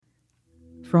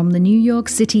From the New York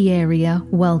City area,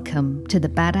 welcome to the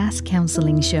Badass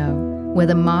Counseling Show, where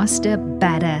the master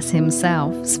badass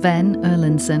himself, Sven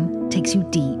takes you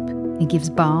deep and gives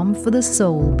balm for the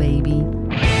soul, baby.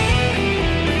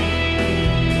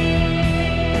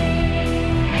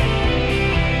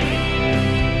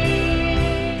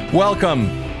 Welcome.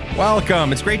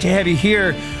 It's great to have you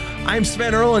here. I'm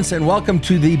Sven Erlandson. Welcome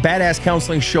to the Badass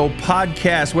Counseling Show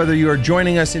podcast. Whether you are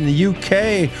joining us in the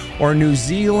UK or New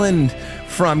Zealand,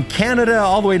 from Canada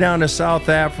all the way down to South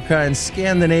Africa and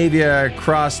Scandinavia,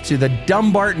 across to the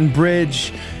Dumbarton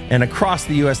Bridge and across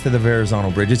the U.S. to the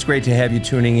Verrazano Bridge. It's great to have you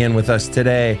tuning in with us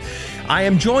today. I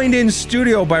am joined in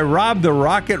studio by Rob the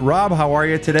Rocket. Rob, how are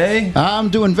you today? I'm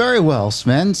doing very well,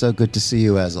 Sven. So good to see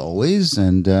you as always.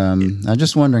 And I'm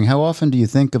just wondering, how often do you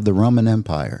think of the Roman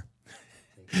Empire?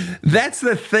 That's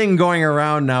the thing going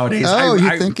around nowadays. Oh,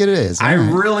 you think it is? I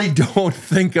really don't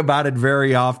think about it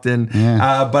very often,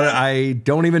 but I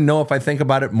don't even know if I think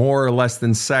about it more or less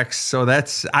than sex. So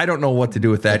I don't know what to do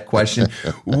with that question.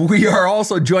 We are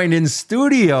also joined in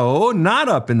studio, not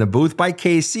up in the booth, by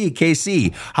KC.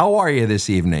 KC, how are you this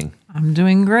evening? I'm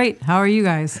doing great. How are you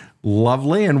guys?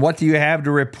 Lovely. And what do you have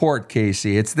to report,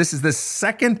 KC? This is the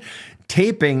second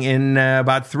taping in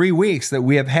about 3 weeks that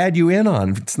we have had you in on.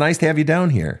 It's nice to have you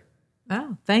down here.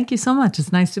 Oh, thank you so much.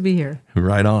 It's nice to be here.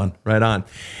 Right on.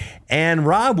 And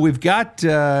Rob, we've got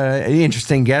an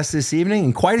interesting guest this evening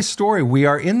and quite a story. We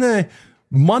are in the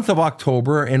month of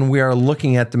October and we are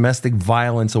looking at Domestic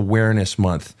Violence Awareness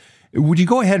Month. Would you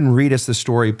go ahead and read us the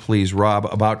story, please, Rob,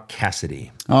 about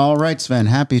Cassidy? All right, Sven,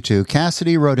 happy to.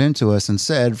 Cassidy wrote into us and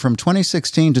said, from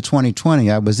 2016 to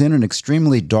 2020, I was in an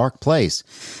extremely dark place,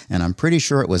 and I'm pretty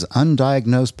sure it was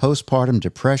undiagnosed postpartum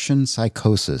depression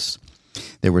psychosis.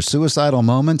 There were suicidal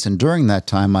moments, and during that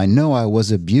time, I know I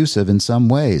was abusive in some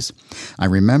ways. I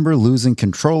remember losing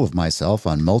control of myself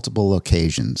on multiple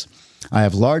occasions. I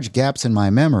have large gaps in my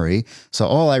memory, so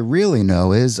all I really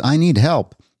know is I need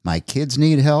help. My kids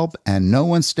need help, and no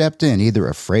one stepped in, either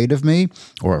afraid of me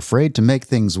or afraid to make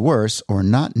things worse or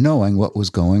not knowing what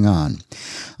was going on.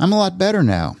 I'm a lot better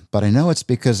now, but I know it's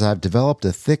because I've developed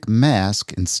a thick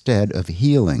mask instead of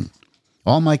healing.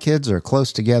 All my kids are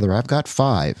close together. I've got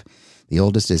 5. The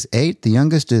oldest is 8. The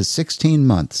youngest is 16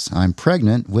 months. I'm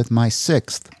pregnant with my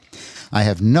 6th. I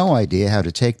have no idea how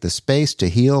to take the space to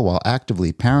heal while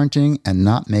actively parenting and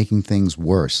not making things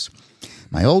worse.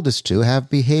 My oldest 2 have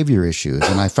behavior issues,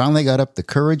 and I finally got up the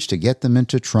courage to get them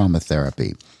into trauma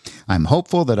therapy. I'm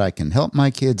hopeful that I can help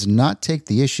my kids not take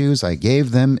the issues I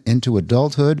gave them into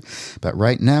adulthood, but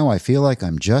right now I feel like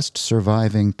I'm just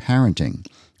surviving parenting.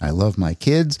 I love my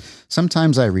kids.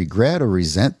 Sometimes I regret or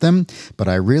resent them, but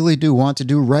I really do want to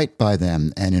do right by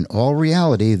them, and in all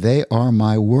reality, they are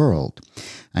my world.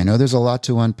 I know there's a lot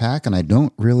to unpack, and I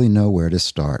don't really know where to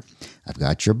start. I've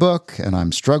got your book, and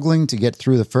I'm struggling to get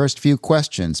through the first few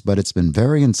questions, but it's been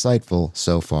very insightful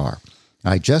so far.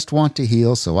 I just want to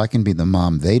heal so I can be the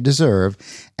mom they deserve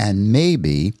and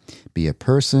maybe be a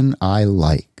person I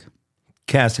like.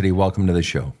 Cassidy, welcome to the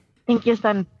show. Thank you,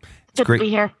 Sven. Good to be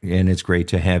here. And it's great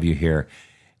to have you here.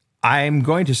 I'm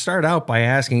going to start out by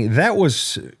asking, that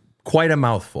was quite a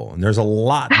mouthful, and there's a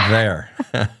lot there.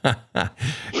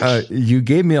 You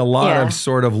gave me a lot of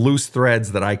sort of loose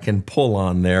threads that I can pull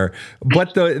on there.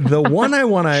 But the one I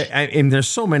want to, and there's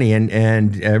so many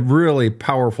and really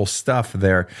powerful stuff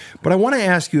there. But I want to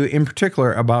ask you in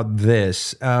particular about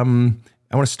this. I want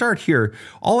to start here.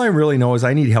 All I really know is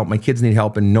I need help. My kids need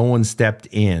help, and no one stepped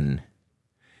in.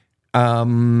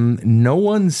 No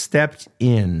one stepped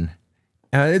in.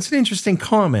 It's an interesting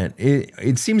comment.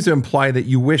 It seems to imply that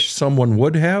you wish someone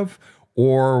would have,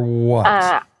 or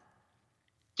what?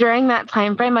 During that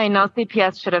time frame, I know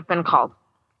CPS should have been called.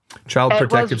 Child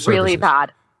Protective Services. It was really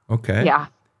bad. Okay. Yeah.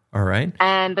 All right.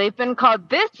 And they've been called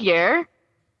this year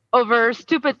over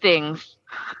stupid things,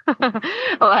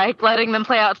 like letting them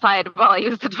play outside while I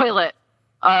use the toilet.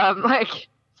 It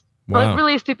was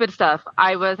really stupid stuff.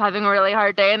 I was having a really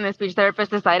hard day, and the speech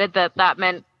therapist decided that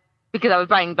meant because I was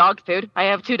buying dog food. I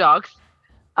have 2 dogs.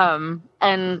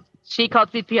 And she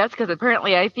called CPS because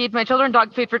apparently I feed my children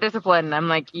dog food for discipline. I'm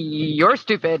like, you're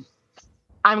stupid.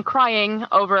 I'm crying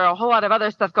over a whole lot of other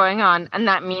stuff going on, and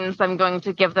that means I'm going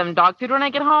to give them dog food when I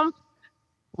get home?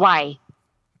 Why?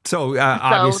 So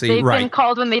obviously, they've been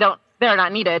called when they're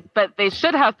not needed, but they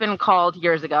should have been called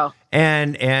years ago.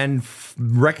 And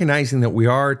recognizing that we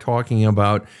are talking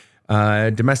about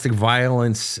domestic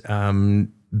violence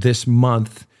this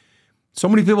month, so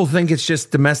many people think it's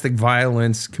just domestic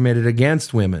violence committed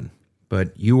against women.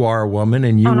 but you are a woman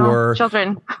and you were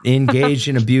children. engaged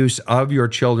in abuse of your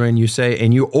children. You say,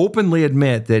 and you openly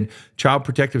admit that Child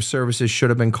Protective Services should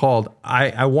have been called.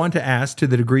 I want to ask, to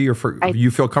the degree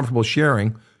you feel comfortable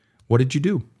sharing, what did you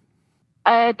do?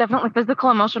 Definitely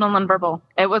physical, emotional, and verbal.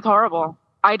 It was horrible.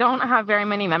 I don't have very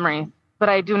many memories, but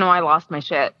I do know I lost my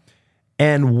shit.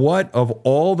 And what of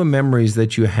all the memories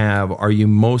that you have are you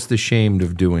most ashamed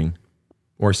of doing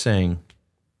or saying?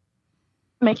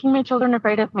 Making my children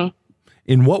afraid of me.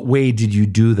 In what way did you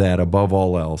do that above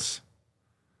all else?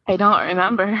 I don't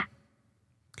remember.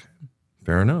 Okay.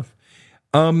 Fair enough.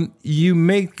 You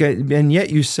make, and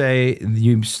yet you say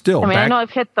you still. I know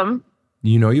I've hit them.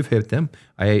 You know you've hit them.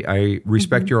 I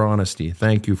respect your honesty.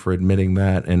 Thank you for admitting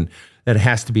that. And that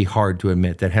has to be hard to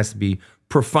admit. That has to be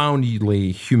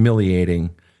profoundly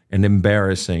humiliating and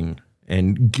embarrassing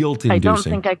and guilt-inducing. I don't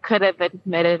think I could have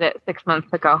admitted it 6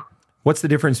 months ago. What's the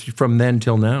difference from then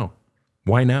till now?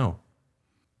 Why now?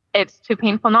 It's too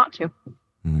painful not to.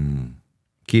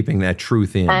 Keeping that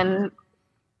truth in. And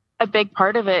a big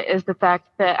part of it is the fact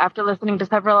that after listening to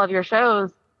several of your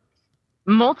shows,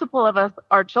 multiple of us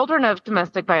are children of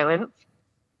domestic violence,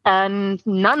 and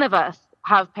none of us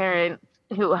have parents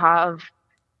who have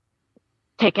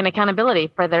taken accountability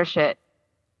for their shit.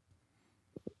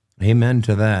 Amen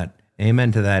to that.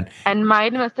 Amen to that. And my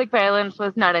domestic violence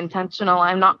was not intentional.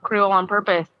 I'm not cruel on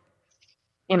purpose.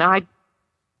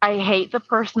 I hate the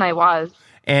person I was.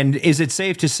 And is it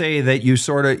safe to say that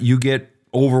you get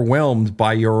overwhelmed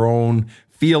by your own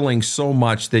feelings so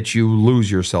much that you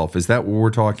lose yourself? Is that what we're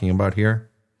talking about here?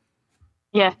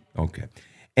 Yeah. Okay.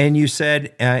 And you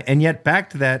said, and yet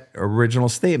back to that original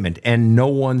statement, and no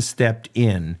one stepped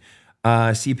in.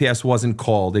 CPS wasn't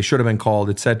called. They should have been called,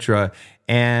 etc.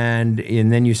 And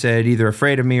then you said either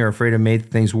afraid of me or afraid of making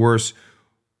things worse.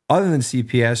 Other than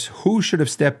CPS, who should have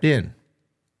stepped in?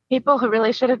 People who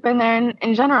really should have been there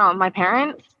in general. My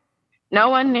parents, no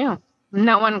one knew.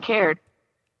 No one cared.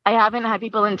 I haven't had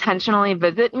people intentionally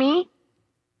visit me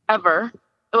ever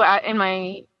in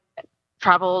my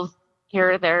travels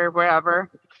here, there, wherever.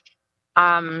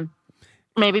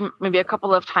 Maybe a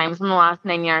couple of times in the last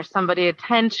 9 years, somebody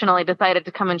intentionally decided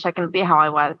to come and check and see how I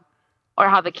was or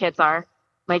how the kids are.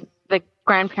 The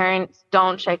grandparents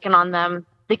don't check in on them.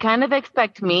 They kind of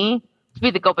expect me to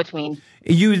be the go-between.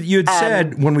 You'd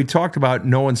said, when we talked about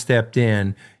no one stepped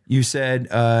in, you said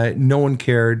no one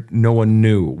cared, no one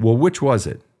knew. Well, which was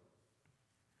it?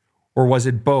 Or was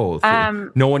it both?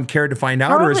 No one cared to find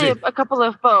out? Or is it a couple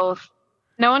of both?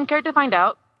 No one cared to find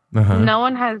out. Uh-huh. No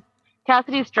one has.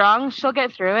 Cassidy's strong. She'll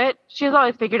get through it. She's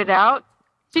always figured it out.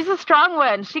 She's a strong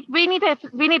one. We need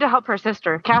to help her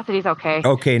sister. Cassidy's okay.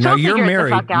 Okay, now you're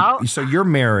married. So you're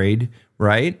married,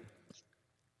 right?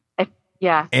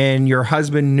 Yeah. And your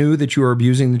husband knew that you were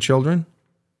abusing the children?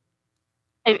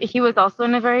 He was also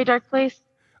in a very dark place.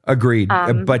 Agreed.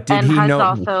 But did he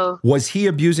know? Was he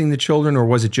abusing the children, or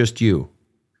was it just you?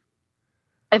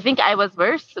 I think I was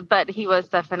worse, but he was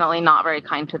definitely not very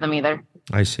kind to them either.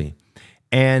 I see.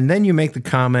 And then you make the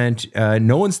comment,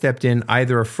 no one stepped in,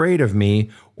 either afraid of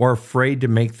me or afraid to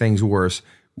make things worse.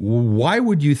 Why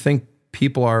would you think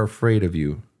people are afraid of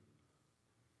you?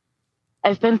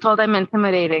 I've been told I'm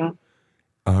intimidating.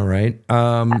 All right.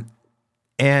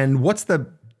 And what's the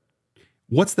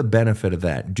benefit of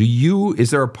that?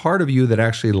 Is there a part of you that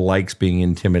actually likes being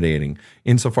intimidating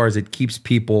insofar as it keeps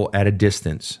people at a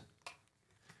distance?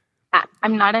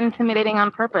 I'm not intimidating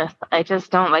on purpose. I just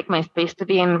don't like my space to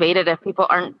be invaded if people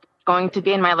aren't going to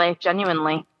be in my life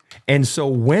genuinely. And so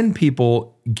when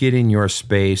people get in your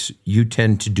space, you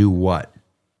tend to do what?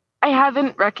 I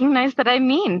haven't recognized that I'm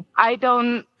mean. I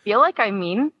don't feel like I'm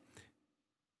mean.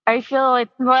 I feel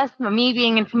it's less me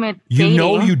being intimidating. You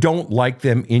know you don't like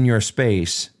them in your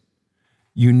space.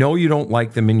 You know you don't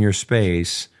like them in your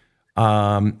space.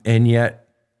 And yet,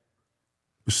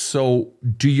 so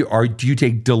do you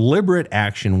take deliberate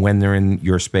action when they're in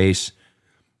your space?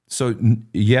 So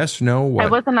yes, no, what? I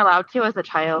wasn't allowed to as a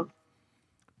child.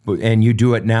 And you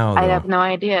do it now, though. I have no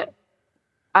idea.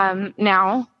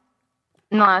 Now,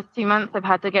 in the last 2 months, I've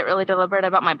had to get really deliberate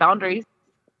about my boundaries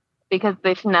because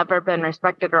they've never been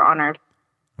respected or honored.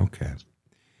 Okay.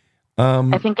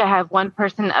 I think I have one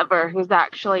person ever who's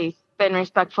actually been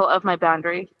respectful of my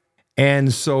boundaries.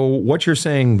 And so what you're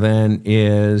saying then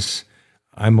is,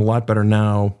 I'm a lot better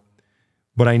now,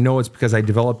 but I know it's because I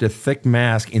developed a thick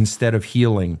mask instead of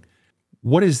healing.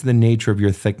 What is the nature of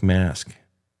your thick mask?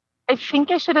 I think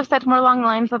I should have said more along the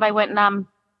lines of I went numb.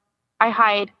 I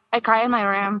hide. I cry in my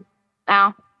room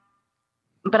now.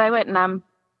 But I went numb.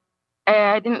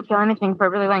 I didn't feel anything for a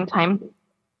really long time.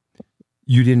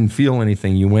 You didn't feel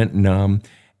anything. You went numb.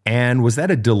 And was that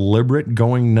a deliberate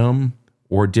going numb?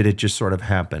 or did it just sort of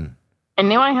happen? I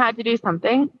knew I had to do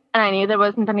something, and I knew there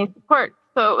wasn't any support.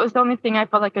 So it was the only thing I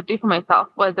felt I could do for myself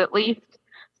was at least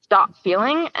stop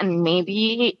feeling, and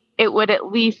maybe it would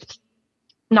at least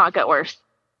not get worse.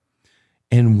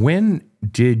 And when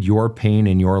did your pain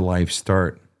in your life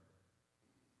start?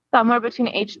 Somewhere between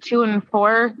age 2 and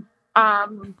 4.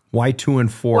 Why 2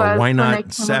 and 4? Why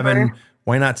not 7? Over.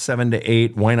 Why not 7 to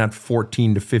 8? Why not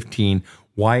 14 to 15?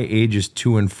 Why ages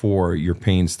 2 and 4 your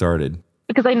pain started?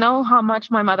 Because I know how much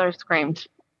my mother screamed.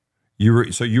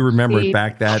 So you remember it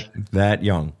back that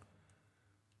young?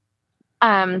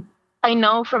 I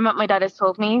know from what my dad has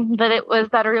told me that it was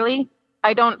that early.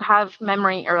 I don't have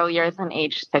memory earlier than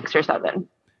age 6 or 7.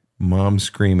 Mom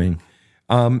screaming.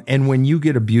 And when you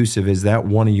get abusive, is that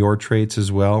one of your traits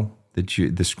as well?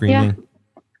 The screaming?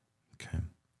 Yeah. Okay.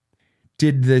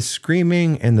 Did the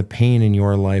screaming and the pain in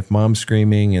your life, mom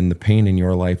screaming and the pain in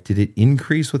your life, did it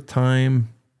increase with time,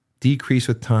 decrease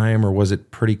with time, or was it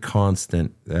pretty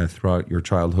constant throughout your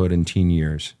childhood and teen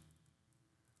years?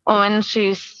 When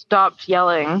she stopped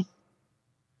yelling,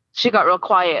 she got real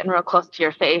quiet and real close to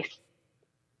your face.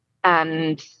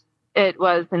 And it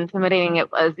was intimidating.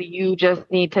 It was, you just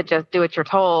need to just do what you're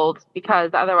told,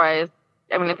 because otherwise,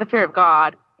 I mean, it's the fear of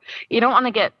God. You don't want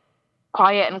to get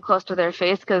quiet and close to their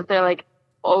face because they're like,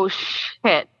 oh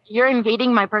shit, you're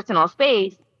invading my personal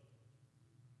space.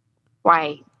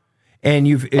 Why? And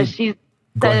she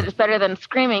said it's better than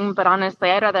screaming, but honestly,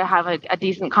 I'd rather have a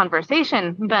decent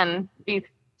conversation than be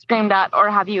screamed at or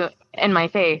have you in my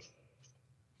face.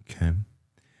 Okay.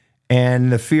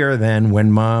 And the fear then,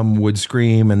 when mom would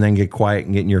scream and then get quiet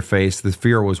and get in your face, the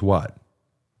fear was what?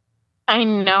 I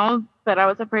know that I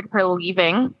was afraid of her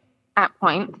leaving at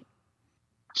point.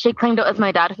 She claimed it was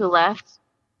my dad who left,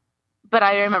 but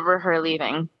I remember her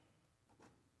leaving.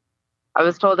 I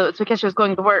was told it was because she was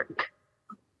going to work,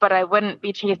 but I wouldn't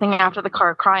be chasing after the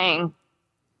car crying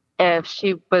if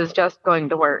she was just going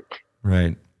to work.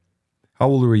 Right. How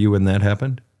old were you when that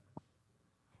happened?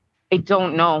 I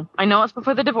don't know. I know it's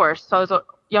before the divorce, so I was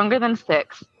younger than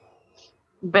 6,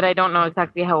 but I don't know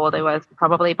exactly how old I was.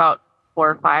 Probably about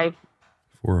 4 or 5.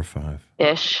 4 or 5.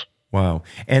 Ish. Wow.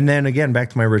 And then again, back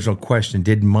to my original question,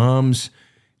 did the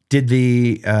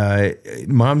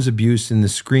mom's abuse and the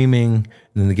screaming and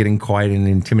then the getting quiet and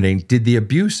intimidating, did the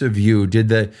abuse of you, did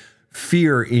the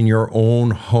fear in your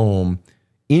own home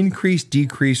increase,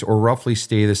 decrease, or roughly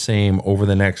stay the same over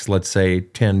the next, let's say,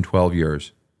 10, 12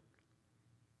 years?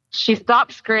 She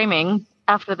stopped screaming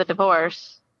after the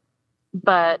divorce,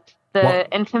 but the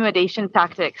intimidation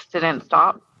tactics didn't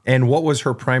stop. And what was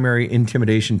her primary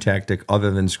intimidation tactic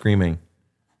other than screaming?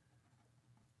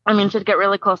 I mean, she'd get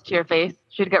really close to your face.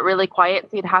 She'd get really quiet,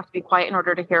 so you'd have to be quiet in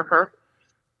order to hear her.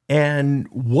 And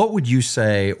what would you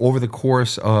say over the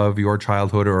course of your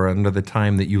childhood or under the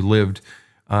time that you lived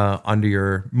under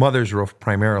your mother's roof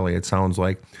primarily, it sounds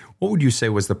like, what would you say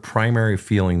was the primary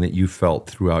feeling that you felt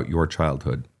throughout your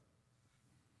childhood?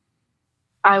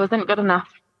 I wasn't good enough.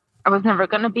 I was never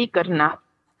going to be good enough.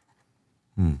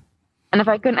 And if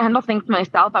I couldn't handle things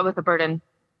myself, I was a burden.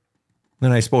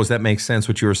 Then I suppose that makes sense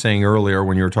what you were saying earlier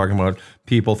when you were talking about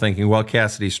people thinking, well,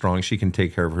 Cassidy's strong, she can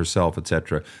take care of herself,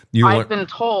 etc. I've been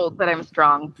told that I'm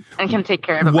strong and can take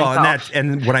care of it myself.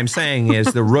 And what I'm saying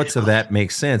is the roots of that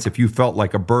make sense. If you felt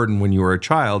like a burden when you were a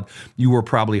child, you were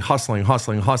probably hustling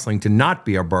to not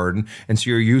be a burden. And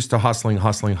so you're used to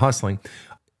hustling.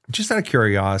 Just out of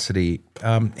curiosity,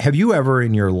 have you ever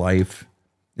in your life,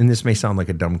 and this may sound like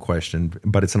a dumb question,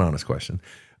 but it's an honest question.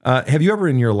 Have you ever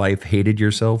in your life hated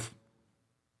yourself?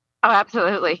 Oh,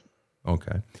 absolutely.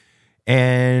 Okay.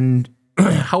 And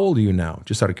how old are you now?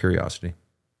 Just out of curiosity.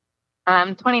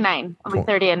 I'm 29. I'll be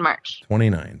 30 in March.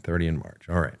 29, 30 in March.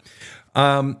 All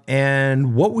right.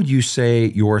 And what would you say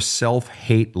your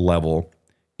self-hate level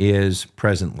is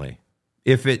presently?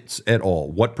 If it's at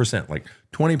all, what percent? Like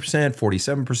 20%,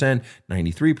 47%,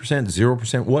 93%,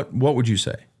 0%? What would you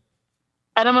say?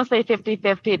 I'd almost say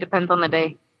 50-50. It depends on the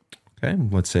day. Okay,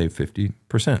 let's say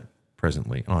 50%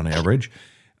 presently on average.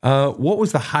 What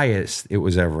was the highest it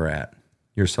was ever at,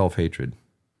 your self-hatred?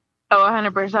 Oh,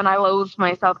 100%. I loathed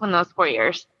myself in those 4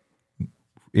 years.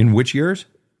 In which years?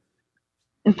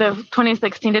 So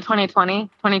 2016 to 2020,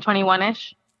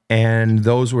 2021-ish. And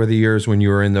those were the years when you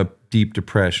were in the deep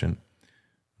depression.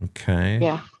 Okay.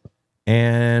 Yeah.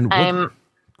 And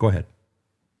go ahead.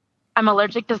 I'm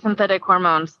allergic to synthetic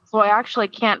hormones, so I actually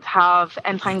can't have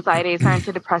anti-anxieties or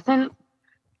antidepressants.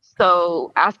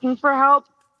 So asking for help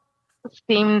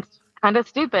seemed kind of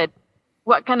stupid.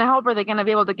 What kind of help are they going to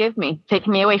be able to give me?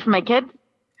 Taking me away from my kids?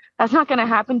 That's not going to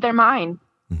happen. They're mine.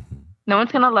 Mm-hmm. No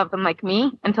one's going to love them like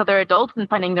me until they're adults and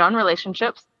finding their own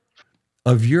relationships.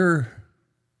 Of your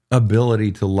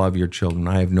ability to love your children.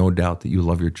 I have no doubt that you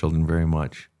love your children very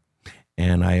much.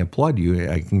 And I applaud you.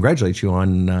 I congratulate you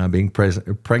on being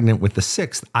pregnant with the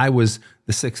sixth. I was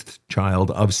the sixth child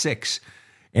of six.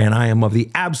 And I am of the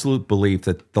absolute belief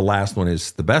that the last one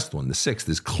is the best one. The sixth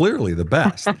is clearly the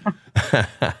best.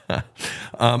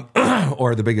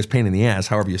 Or the biggest pain in the ass,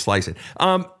 however you slice it.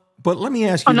 But let me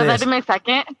ask you this. That'd be my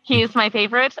second. He's my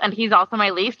favorite, and he's also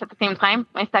my least at the same time.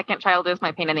 My second child is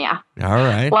my pain in the ass. All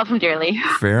right. Love him dearly.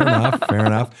 Fair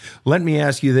enough. Let me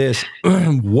ask you this.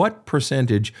 What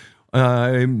percentage,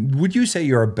 would you say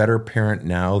you're a better parent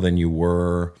now than you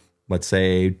were, let's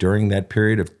say, during that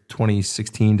period of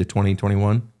 2016 to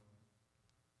 2021?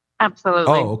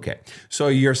 Absolutely. Oh, okay. So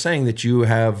you're saying that you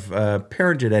have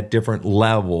parented at different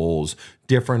levels,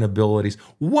 different abilities.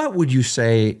 What would you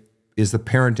say is the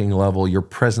parenting level you're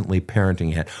presently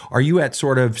parenting at? Are you at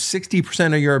sort of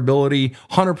 60% of your ability,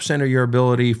 100% of your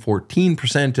ability,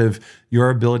 14% of your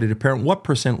ability to parent? What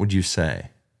percent would you say?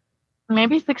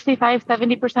 Maybe 65,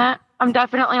 70%. I'm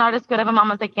definitely not as good of a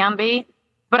mom as I can be,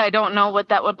 but I don't know what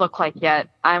that would look like yet.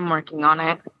 I'm working on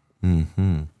it.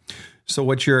 Mm-hmm. So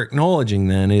what you're acknowledging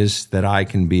then is that I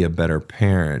can be a better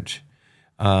parent.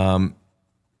 And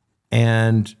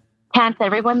can't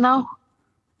everyone, though?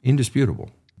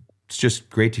 Indisputable. It's just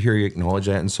great to hear you acknowledge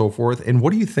that and so forth. And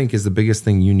what do you think is the biggest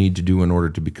thing you need to do in order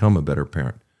to become a better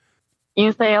parent?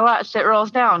 You say a lot. Shit rolls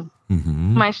down.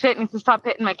 Mm-hmm. My shit needs to stop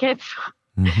hitting my kids.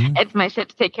 Mm-hmm. It's my shit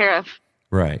to take care of.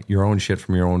 Right. Your own shit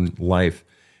from your own life.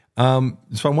 So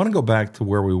I want to go back to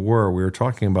where we were. We were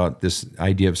talking about this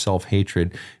idea of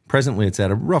self-hatred. Presently, it's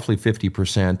at a roughly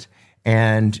 50%.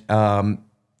 And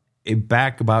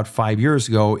back about 5 years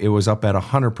ago, it was up at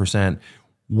 100%.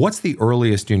 What's the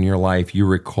earliest in your life you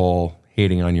recall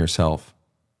hating on yourself?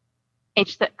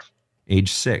 Age 6. Age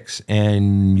 6.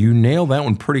 And you nailed that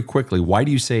one pretty quickly. Why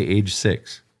do you say age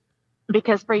 6?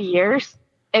 Because for years,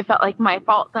 it felt like my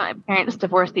fault that my parents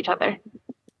divorced each other.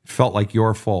 Felt like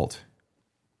your fault.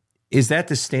 Is that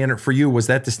the standard for you? Was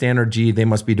that the standard, gee, they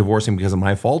must be divorcing because of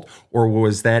my fault? Or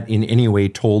was that in any way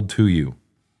told to you?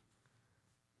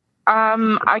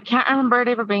 I can't remember it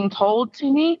ever being told to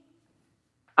me.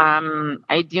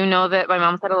 I do know that my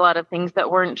mom said a lot of things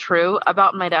that weren't true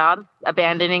about my dad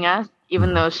abandoning us,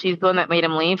 even though she's the one that made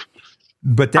him leave.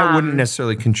 But that wouldn't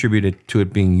necessarily contribute to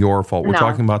it being your fault. We're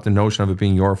talking about the notion of it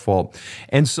being your fault.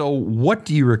 And so what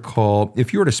do you recall,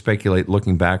 if you were to speculate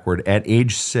looking backward, at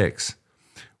age 6,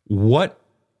 what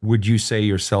would you say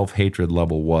your self-hatred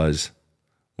level was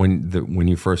when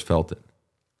you first felt it?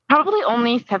 Probably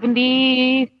only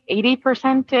 70,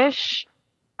 80%-ish.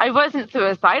 I wasn't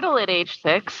suicidal at age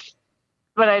 6,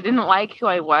 but I didn't like who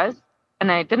I was,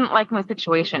 and I didn't like my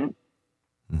situation.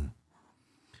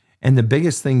 And the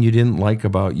biggest thing you didn't like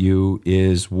about you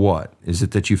is what? Is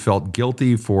it that you felt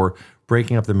guilty for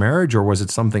breaking up the marriage, or was it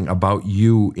something about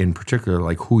you in particular,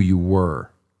 like who you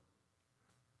were?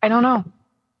 I don't know.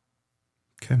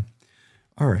 Okay.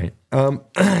 All right.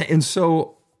 And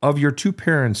so of your two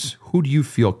parents, who do you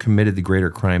feel committed the greater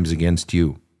crimes against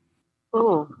you?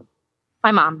 Ooh,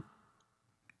 my mom.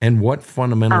 And what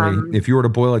fundamentally, if you were to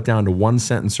boil it down to one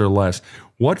sentence or less,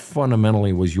 what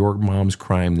fundamentally was your mom's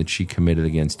crime that she committed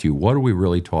against you? What are we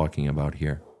really talking about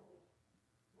here?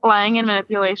 Lying and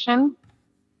manipulation,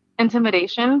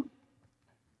 intimidation,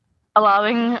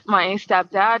 allowing my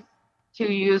stepdad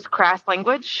to use crass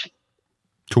language.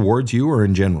 Towards you or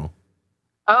in general?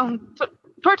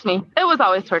 Towards me. It was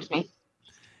always towards me.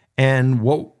 And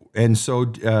what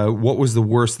was the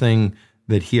worst thing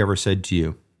that he ever said to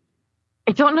you?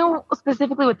 I don't know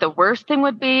specifically what the worst thing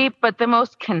would be, but the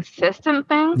most consistent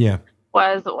thing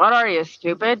was, "What are you,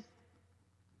 stupid?"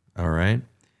 All right.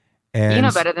 And you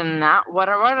know better than that. What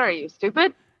are you,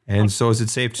 stupid? And so is it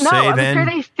safe to say I'm then? a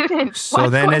straight-A student. So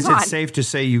then is it safe to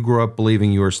say you grew up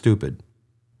believing you were stupid?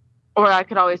 Or I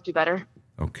could always do better.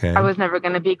 Okay. I was never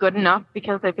going to be good enough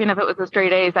because even if it was a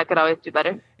straight A's, I could always do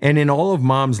better. And in all of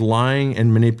mom's lying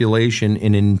and manipulation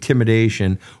and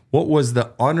intimidation, what was the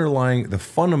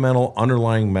fundamental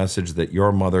underlying message that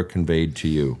your mother conveyed to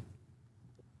you?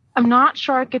 I'm not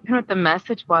sure I could pin what the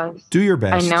message was. Do your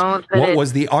best. I know that what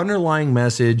was the underlying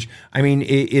message? I mean,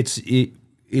 it's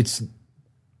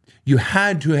you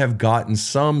had to have gotten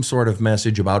some sort of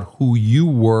message about who you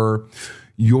were,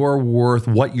 your worth,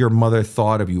 what your mother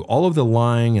thought of you. All of the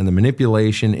lying and the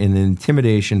manipulation and the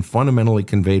intimidation fundamentally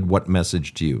conveyed what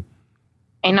message to you?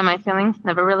 I know my feelings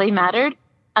never really mattered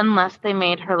unless they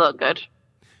made her look good.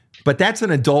 But that's an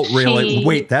adult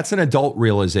that's an adult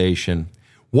realization.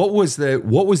 What was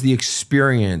the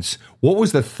experience? What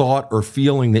was the thought or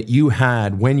feeling that you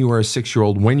had when you were a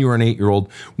 6-year-old, when you were an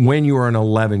 8-year-old, when you were an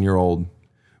 11-year-old?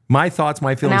 My thoughts,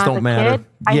 my feelings don't matter. Kid,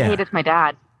 I hated my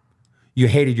dad. You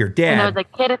hated your dad. When I was a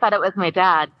kid, I thought it was my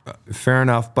dad. Fair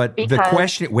enough. But the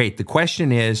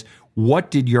question is,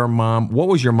 what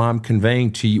was your mom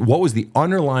conveying to you? What was the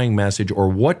underlying message, or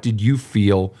what did you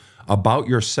feel about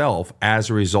yourself as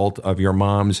a result of your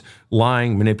mom's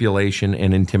lying, manipulation,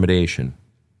 and intimidation?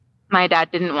 My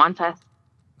dad didn't want us.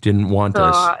 Didn't want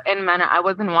us. So, in manner, I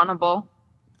wasn't wantable.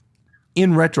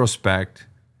 In retrospect,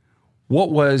 what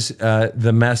was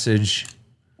the message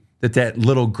that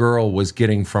little girl was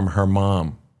getting from her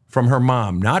mom? From her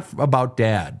mom, not about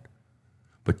dad,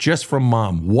 but just from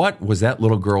mom. What was that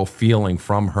little girl feeling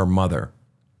from her mother?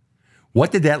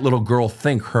 What did that little girl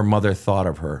think her mother thought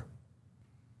of her?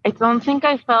 I don't think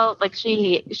I felt like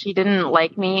she didn't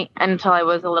like me until I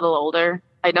was a little older.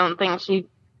 I don't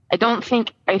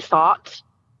think I thought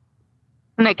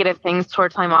negative things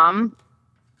towards my mom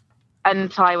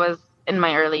until I was in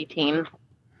my early teens.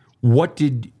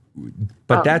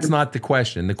 But that's not the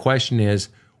question. The question is,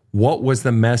 what was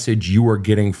the message you were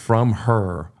getting from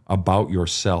her about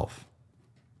yourself?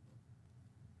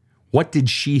 What did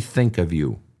she think of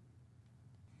you?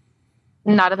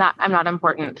 Not that I'm not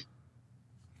important.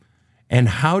 And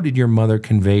how did your mother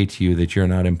convey to you that you're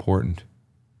not important?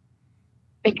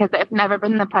 Because I've never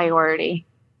been the priority.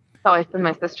 It's always been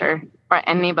my sister or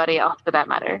anybody else for that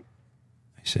matter.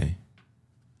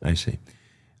 I see.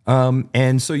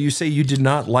 And so you say you did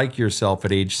not like yourself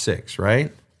at age 6,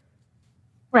 right?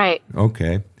 Right.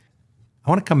 Okay. I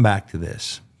want to come back to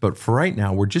this, but for right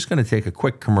now, we're just going to take a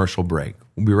quick commercial break.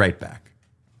 We'll be right back.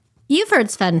 You've heard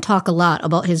Sven talk a lot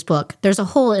about his book, There's a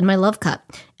Hole in My Love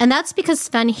Cup. And that's because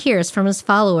Sven hears from his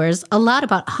followers a lot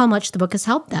about how much the book has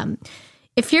helped them.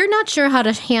 If you're not sure how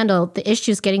to handle the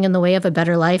issues getting in the way of a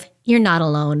better life, you're not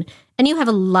alone. And you have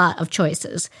a lot of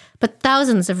choices. But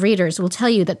thousands of readers will tell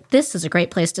you that this is a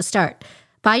great place to start,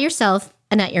 by yourself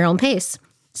and at your own pace.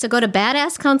 So go to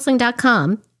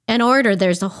badasscounseling.com and order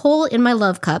There's a Hole in My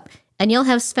Love Cup, and you'll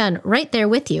have Sven right there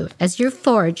with you as you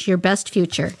forge your best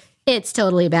future. It's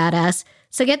totally badass.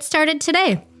 So get started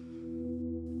today.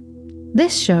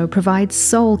 This show provides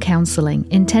soul counseling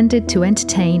intended to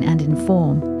entertain and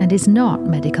inform, and is not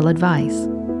medical advice.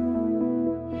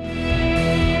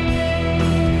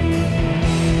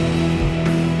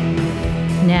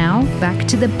 Now, back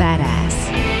to the badass.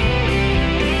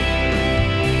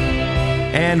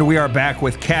 And we are back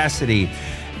with Cassidy.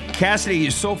 Cassidy,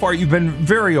 so far you've been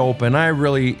very open. I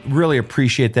really, really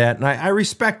appreciate that. And I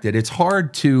respect it. It's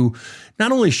hard to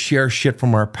not only share shit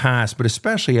from our past, but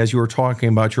especially as you were talking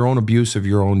about your own abuse of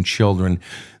your own children,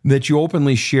 that you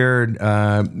openly shared,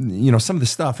 some of the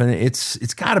stuff. And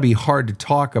it's got to be hard to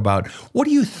talk about. What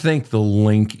do you think the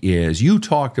link is? You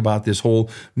talked about this whole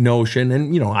notion,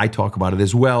 and, I talk about it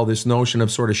as well, this notion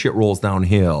of sort of shit rolls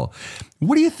downhill.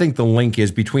 What do you think the link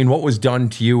is between what was done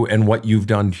to you and what you've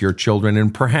done to your children,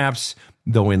 and perhaps,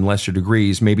 though in lesser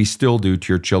degrees, maybe still do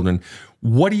to your children?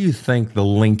 What do you think the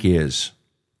link is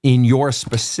in your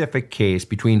specific case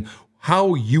between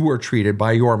how you were treated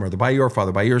by your mother, by your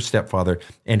father, by your stepfather,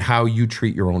 and how you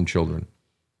treat your own children?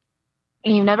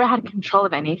 You've never had control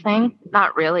of anything.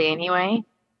 Not really, anyway.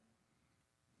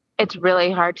 It's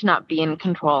really hard to not be in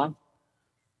control.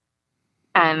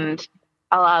 And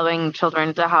allowing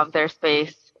children to have their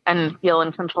space and feel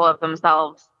in control of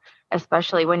themselves,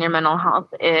 especially when your mental health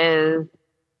is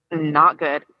not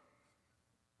good,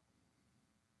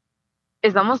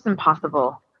 is almost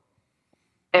impossible.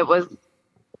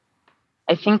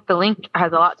 I think the link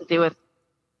has a lot to do with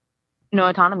no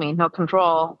autonomy, no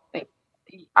control.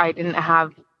 I didn't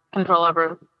have control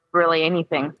over really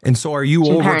anything. And so are you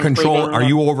over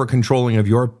controlling of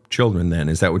your children then?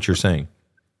 Is that what you're saying?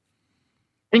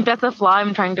 I think that's a flaw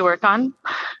I'm trying to work on.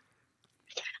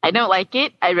 I don't like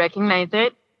it. I recognize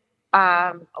it.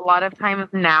 A lot of times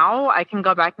now I can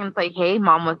go back and say, hey,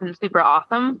 mom wasn't super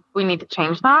awesome. We need to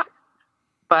change that.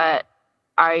 But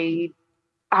I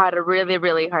had a really,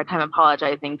 really hard time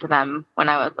apologizing to them when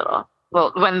I was little.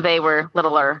 Well, when they were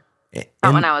littler,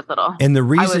 not when I was little. And the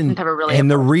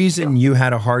reason you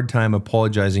had a hard time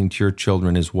apologizing to your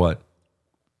children is what?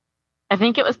 I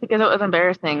think it was because it was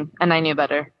embarrassing and I knew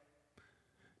better.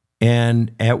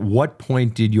 And at what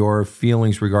point did your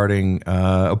feelings regarding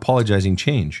apologizing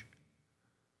change?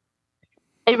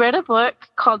 I read a book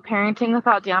called Parenting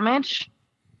Without Damage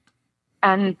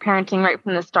and Parenting Right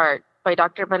from the Start by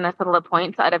Dr. Vanessa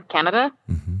Lapointe out of Canada.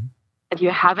 Mm-hmm. If you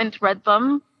haven't read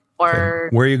them, or...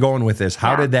 Okay. Where are you going with this?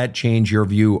 How did that change your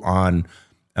view on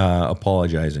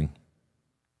apologizing?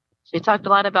 She talked a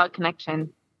lot about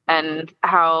connection and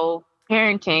how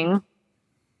parenting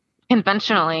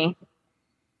conventionally,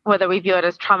 whether we view it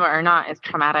as trauma or not, is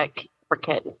traumatic for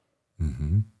kids.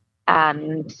 Mm-hmm.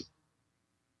 and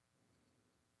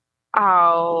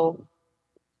how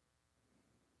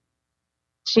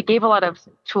she gave a lot of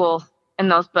tools in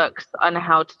those books on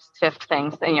how to shift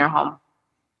things in your home.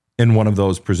 And one of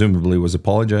those presumably was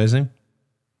apologizing?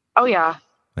 Oh, yeah.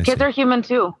 I Kids see. are human,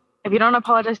 too. If you don't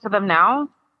apologize to them now,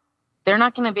 they're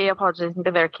not going to be apologizing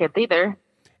to their kids either.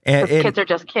 And Kids are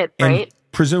just kids, right?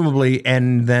 Presumably,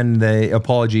 and then the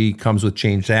apology comes with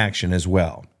changed action as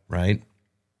well, right?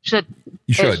 It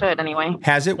should anyway.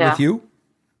 Has it Yeah. with you?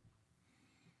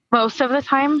 Most of the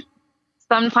time.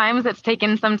 Sometimes it's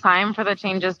taken some time for the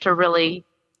changes to really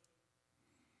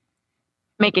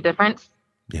make a difference.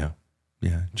 Yeah.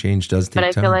 Yeah. Change does take But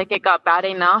I time. feel like it got bad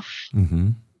enough Mm-hmm.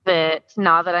 that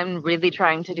now that I'm really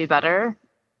trying to do better,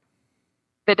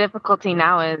 the difficulty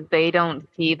now is they don't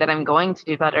see that I'm going to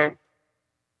do better.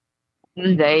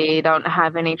 They don't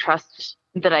have any trust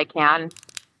that I can.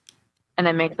 And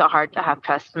it makes it hard to have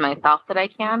trust in myself that I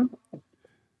can.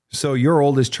 So your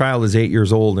oldest child is 8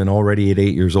 years old, and already at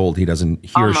 8 years old, he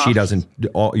or she doesn't,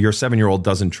 your 7-year-old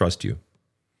doesn't trust you.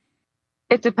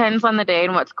 It depends on the day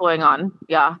and what's going on.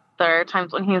 Yeah. There are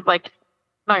times when he's like,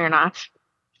 no, you're not.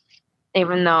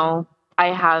 Even though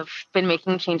I have been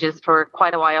making changes for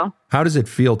quite a while. How does it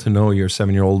feel to know your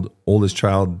 7-year-old oldest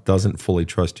child doesn't fully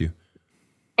trust you?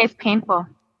 It's painful.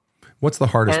 What's the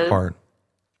hardest Because- part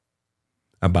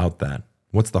about that?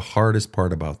 What's the hardest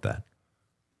part about that?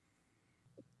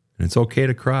 And it's okay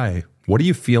to cry. What are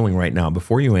you feeling right now?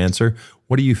 Before you answer,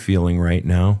 what are you feeling right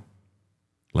now?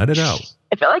 Let it out.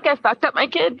 I feel like I fucked up my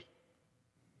kid.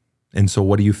 And so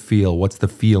what do you feel? What's the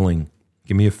feeling?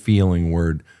 Give me a feeling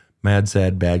word. Mad,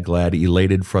 sad, bad, glad,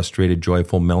 elated, frustrated,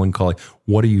 joyful, melancholy.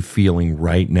 What are you feeling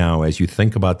right now as you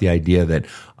think about the idea that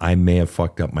I may have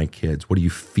fucked up my kids? What do you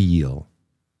feel?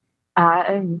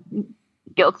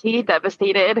 Guilty,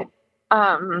 devastated.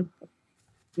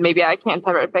 Maybe I can't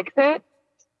ever fix it.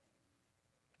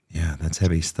 Yeah, that's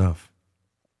heavy stuff.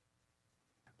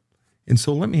 And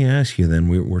so let me ask you then,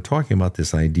 we're talking about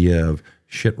this idea of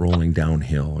shit rolling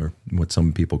downhill, or what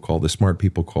some people call, the smart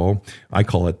people call, I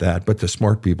call it that, but the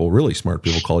smart people, really smart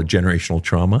people, call it generational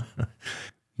trauma.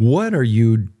 What are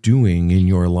you doing in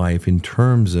your life in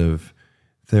terms of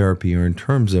therapy, or in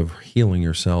terms of healing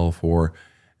yourself,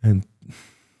 and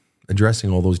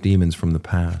addressing all those demons from the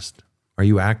past? Are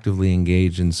you actively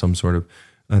engaged in some sort of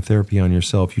therapy on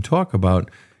yourself? You talk about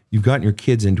you've gotten your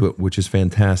kids into it, which is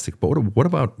fantastic, but what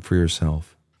about for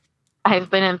yourself?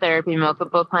 I've been in therapy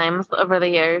multiple times over the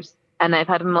years, and I've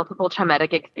had multiple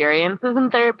traumatic experiences in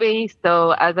therapy.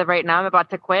 So as of right now, I'm about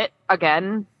to quit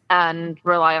again and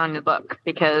rely on the book,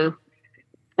 because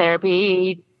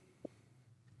therapy,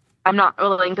 I'm not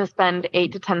willing to spend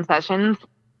 8 to 10 sessions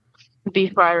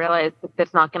before I realize that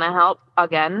it's not going to help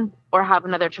again, or have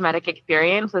another traumatic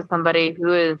experience with somebody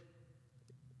who is,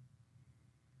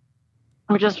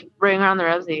 we're just running around the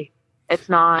rosy. It's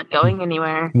not going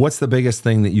anywhere. What's the biggest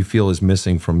thing that you feel is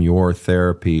missing from your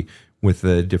therapy with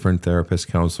the different therapist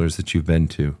counselors that you've been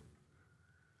to?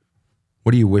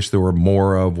 What do you wish there were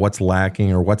more of? What's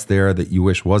lacking, or what's there that you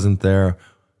wish wasn't there?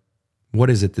 What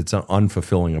is it that's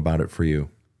unfulfilling about it for you?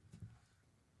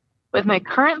 With my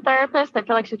current therapist, I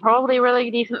feel like she's probably a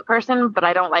really decent person, but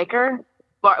I don't like her.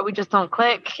 But we just don't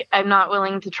click. I'm not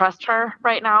willing to trust her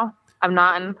right now. I'm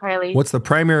not entirely. What's the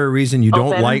primary reason you don't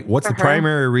open like? What's for the her.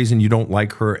 primary reason you don't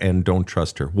like her and don't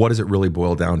trust her? What does it really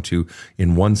boil down to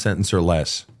in one sentence or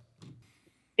less?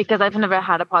 Because I've never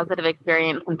had a positive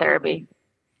experience in therapy.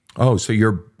 Oh, so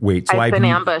you're wait. So I've been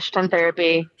ambushed in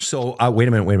therapy. So wait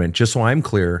a minute. Just so I'm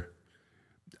clear,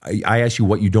 I asked you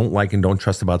what you don't like and don't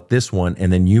trust about this one,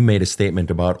 and then you made a statement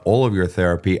about all of your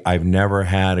therapy. I've never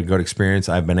had a good experience.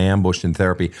 I've been ambushed in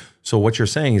therapy. So what you're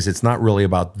saying is it's not really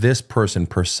about this person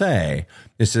per se.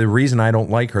 It's the reason I don't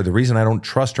like her. The reason I don't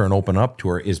trust her and open up to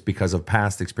her is because of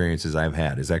past experiences I've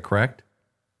had. Is that correct?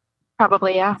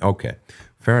 Probably, yeah. Okay,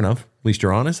 fair enough. At least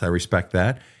you're honest. I respect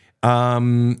that.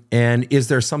 And is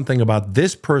there something about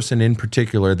this person in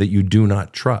particular that you do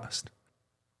not trust?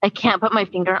 I can't put my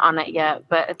finger on it yet,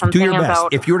 but it's Do something your best.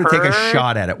 about If you were to take a her.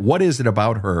 shot at it, what is it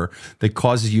about her that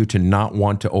causes you to not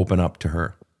want to open up to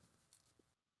her?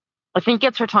 I think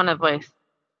it's her tone of voice.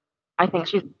 I feel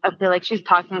like she's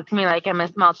talking to me like I'm a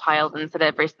small child instead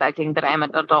of respecting that I'm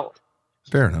an adult.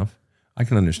 Fair enough. I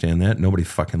can understand that. Nobody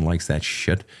fucking likes that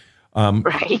shit.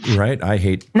 Right. Right? I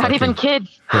hate Not fucking- even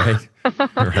kids. Right?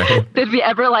 Right? Did we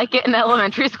ever like it in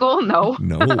elementary school? No.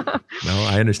 No,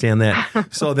 I understand that.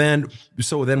 So then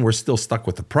we're still stuck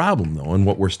with the problem, though. And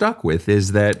what we're stuck with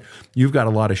is that you've got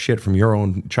a lot of shit from your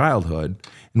own childhood.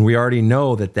 And we already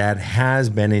know that has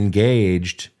been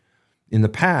engaged in the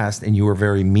past, and you were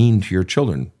very mean to your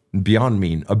children beyond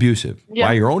mean, abusive Yeah.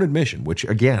 by your own admission, which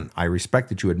again, I respect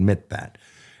that you admit that.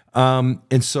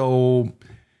 And so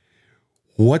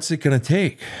what's it going to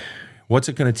take? What's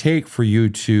it going to take for you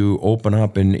to open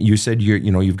up? And you said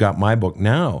you've got my book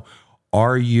now.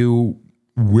 Are you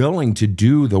willing to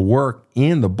do the work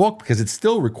in the book? Because it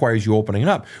still requires you opening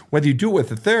up, whether you do it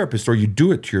with a therapist or you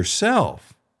do it to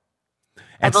yourself.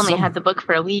 I've only had the book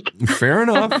for a week. Fair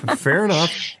enough.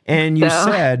 And you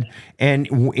said, and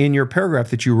in your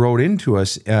paragraph that you wrote into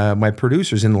us, my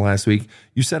producers in the last week,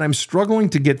 you said, I'm struggling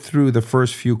to get through the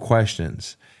first few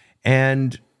questions.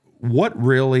 And what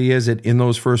really is it in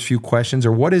those first few questions,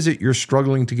 or what is it you're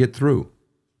struggling to get through?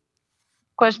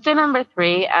 Question number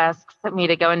 3 asks me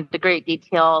to go into great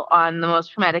detail on the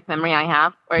most traumatic memory I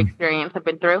have or experience I've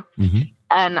been through. Mm-hmm.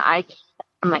 And I'm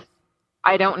like,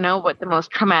 I don't know what the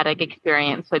most traumatic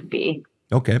experience would be.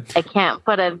 Okay. I can't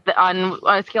put it on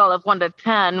a scale of 1 to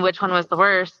 10, which one was the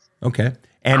worst. Okay.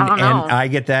 And I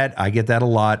get that. I get that a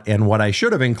lot. And what I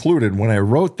should have included when I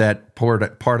wrote that part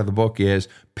of the book is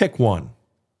pick one.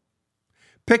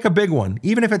 Pick a big one.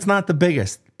 Even if it's not the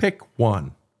biggest, pick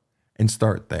one and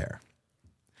start there.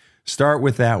 Start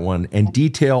with that one and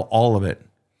detail all of it.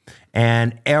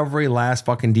 And every last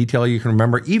fucking detail you can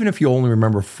remember, even if you only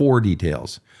remember 4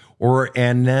 details,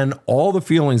 and then all the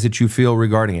feelings that you feel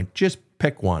regarding it, just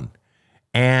pick one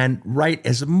and write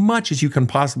as much as you can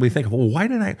possibly think of. Well, why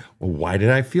did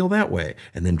I feel that way?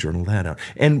 And then journal that out.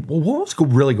 And what was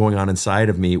really going on inside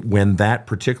of me when that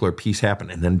particular piece happened?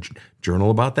 And then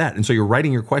journal about that. And so you're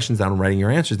writing your questions down and writing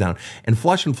your answers down and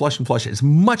flush as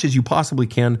much as you possibly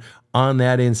can on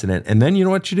that incident. And then you know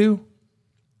what you do?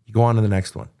 You go on to the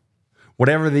next one.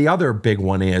 Whatever the other big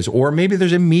one is, or maybe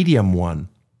there's a medium one.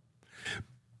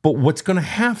 But what's going to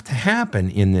happen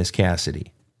in this,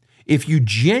 Cassidy, if you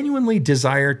genuinely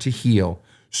desire to heal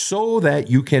so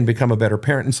that you can become a better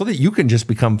parent and so that you can just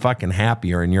become fucking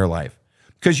happier in your life,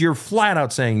 because you're flat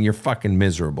out saying you're fucking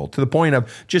miserable to the point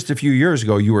of just a few years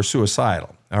ago, you were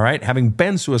suicidal. All right. Having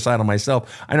been suicidal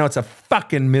myself, I know it's a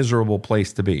fucking miserable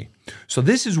place to be. So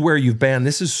this is where you've been.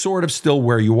 This is sort of still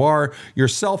where you are. Your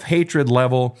self-hatred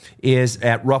level is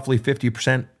at roughly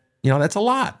 50%. That's a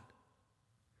lot.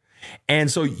 And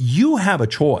so you have a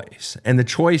choice. And the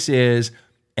choice is,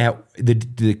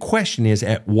 the question is,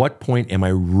 at what point am I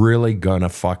really gonna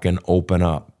fucking open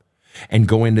up and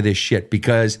go into this shit?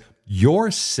 Because your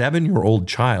 7-year-old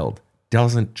child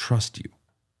doesn't trust you,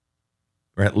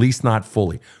 or at least not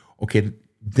fully. Okay,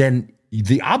 then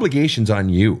the obligation's on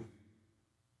you.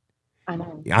 I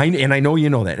know. And I know you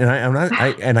know that.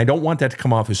 And I don't want that to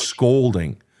come off as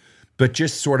scolding, but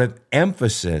just sort of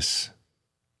emphasis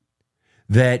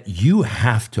that you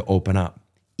have to open up,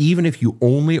 even if you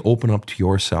only open up to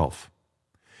yourself,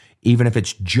 even if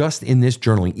it's just in this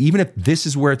journaling, even if this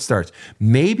is where it starts.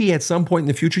 Maybe at some point in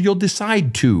the future, you'll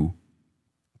decide to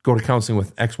go to counseling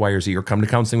with X, Y, or Z, or come to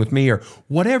counseling with me, or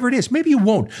whatever it is. Maybe you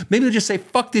won't. Maybe you'll just say,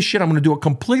 fuck this shit, I'm going to do it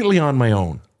completely on my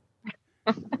own.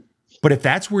 But if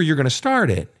that's where you're going to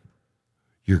start it,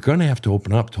 you're going to have to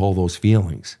open up to all those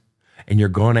feelings. And you're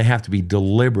going to have to be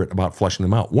deliberate about flushing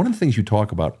them out. One of the things you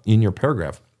talk about in your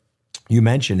paragraph, you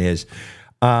mention is,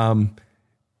 and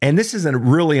this is a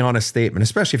really honest statement,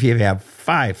 especially if you have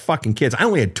 5 fucking kids. I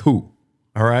only had 2,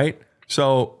 all right?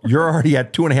 So you're already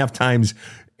at 2.5 times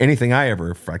anything I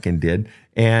ever fucking did.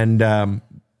 And,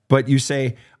 but you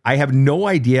say, I have no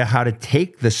idea how to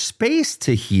take the space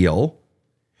to heal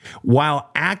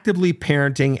while actively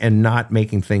parenting and not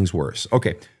making things worse.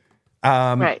 Okay.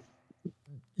 Right.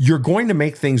 You're going to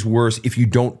make things worse if you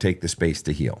don't take the space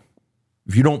to heal.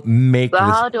 If you don't make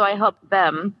How do I help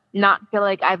them not feel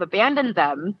like I've abandoned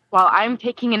them while I'm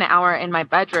taking an hour in my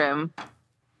bedroom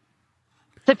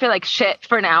to feel like shit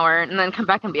for an hour and then come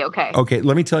back and be okay? Okay,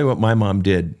 let me tell you what my mom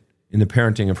did in the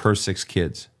parenting of her 6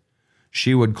 kids.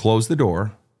 She would close the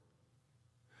door,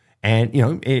 and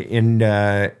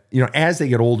as they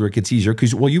get older, it gets easier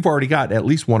because, well, you've already got at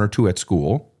least 1 or 2 at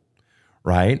school.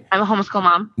 Right? I'm a homeschool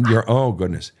mom. Oh,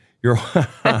 goodness. You're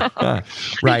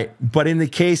right. But in the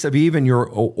case of even your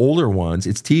older ones,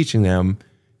 it's teaching them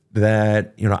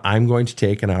that, I'm going to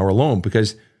take an hour alone,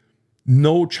 because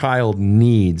no child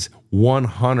needs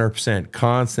 100%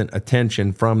 constant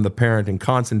attention from the parent and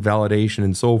constant validation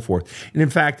and so forth. And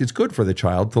in fact, it's good for the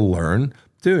child to learn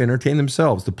to entertain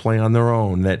themselves, to play on their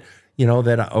own, that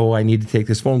I need to take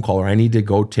this phone call, or I need to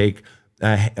go take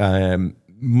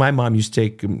my mom used to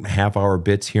take half-hour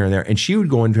bits here and there, and she would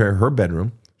go into her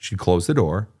bedroom, she'd close the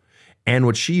door, And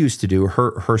what she used to do,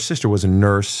 her sister was a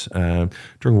nurse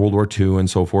during World War II and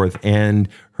so forth. And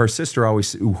her sister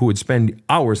always, who would spend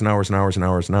hours and hours and hours and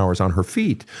hours and hours on her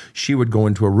feet, she would go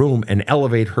into a room and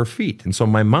elevate her feet. And so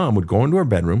my mom would go into her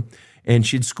bedroom and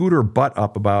she'd scoot her butt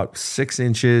up about 6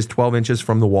 inches, 12 inches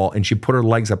from the wall, and she'd put her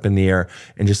legs up in the air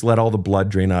and just let all the blood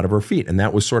drain out of her feet. And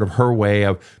that was sort of her way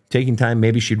of taking time.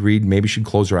 Maybe she'd read, maybe she'd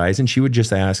close her eyes, and she would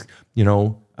just ask,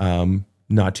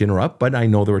 not to interrupt, but I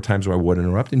know there were times where I would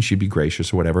interrupt and she'd be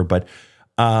gracious or whatever. But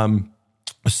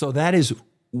so that is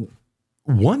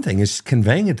one thing, is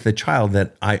conveying it to the child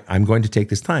that I'm going to take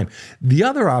this time. The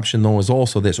other option, though, is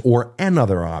also this, or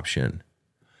another option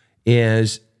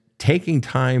is taking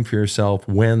time for yourself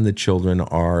when the children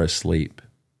are asleep.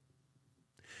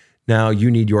 Now, you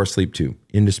need your sleep too,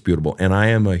 indisputable. And I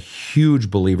am a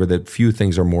huge believer that few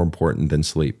things are more important than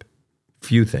sleep.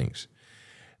 Few things.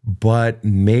 But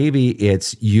maybe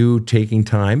it's you taking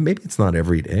time. Maybe it's not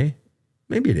every day.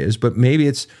 Maybe it is, but maybe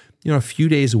it's a few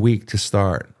days a week to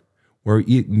start, where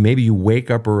maybe you wake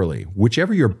up early,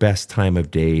 whichever your best time of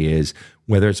day is,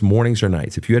 whether it's mornings or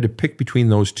nights. If you had to pick between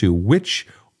those two, which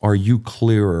are you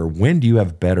clearer? When do you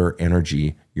have better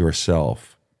energy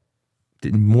yourself?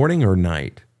 Morning or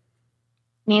night?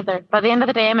 Neither. By the end of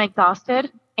the day, I'm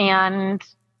exhausted, and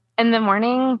in the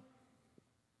morning,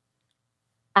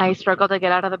 I struggle to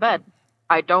get out of the bed.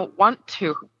 I don't want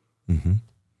to. Mm-hmm.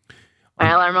 My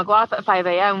alarm will go off at 5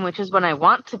 a.m., which is when I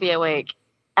want to be awake.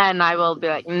 And I will be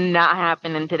like, not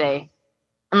happening today.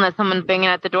 Unless someone's banging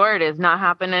at the door, it is not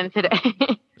happening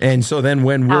today. And so then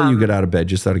when will you get out of bed,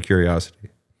 just out of curiosity?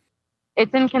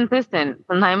 It's inconsistent.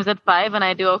 Sometimes at 5 and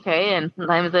I do okay, and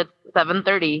sometimes at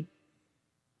 7:30.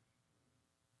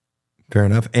 Fair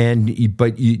enough.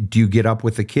 But do you get up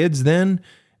with the kids then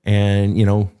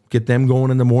and, get them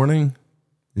going in the morning?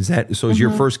 Is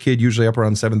your first kid usually up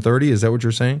around 7:30? Is that what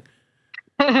you're saying?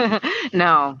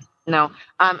 No.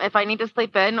 If I need to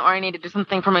sleep in or I need to do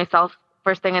something for myself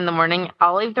first thing in the morning,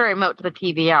 I'll leave the remote to the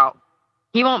TV out.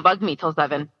 He won't bug me till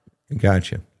 7.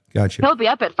 Gotcha. He'll be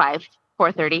up at 5,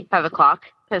 4:30, 5 o'clock,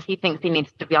 because he thinks he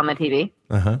needs to be on the TV.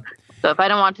 Uh-huh. So if I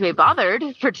don't want to be bothered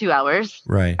for 2 hours,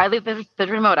 right, I leave the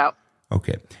remote out.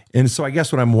 Okay. And so I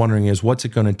guess what I'm wondering is, what's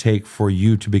it going to take for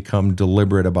you to become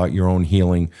deliberate about your own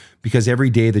healing? Because every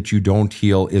day that you don't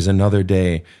heal is another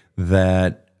day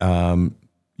that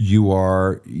you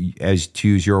are, as to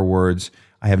use your words,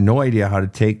 I have no idea how to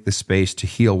take the space to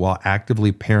heal while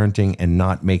actively parenting and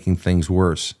not making things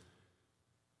worse.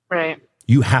 Right.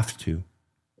 You have to.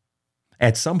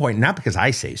 At some point, not because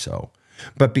I say so,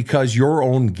 but because your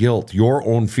own guilt, your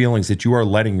own feelings that you are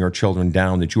letting your children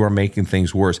down, that you are making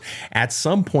things worse, at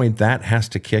some point that has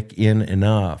to kick in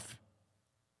enough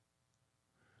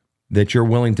that you're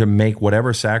willing to make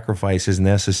whatever sacrifice is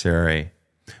necessary,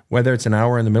 whether it's an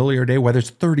hour in the middle of your day, whether it's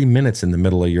 30 minutes in the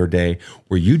middle of your day,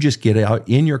 where you just get out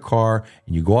in your car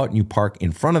and you go out and you park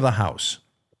in front of the house.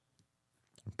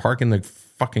 Park in the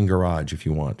fucking garage if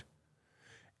you want.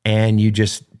 And you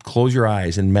just close your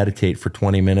eyes and meditate for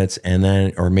 20 minutes, and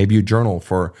then, or maybe you journal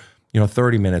for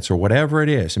 30 minutes or whatever it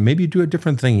is. And maybe you do a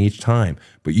different thing each time,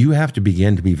 but you have to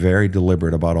begin to be very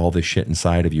deliberate about all this shit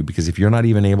inside of you, because if you're not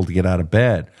even able to get out of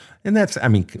bed, and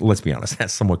let's be honest,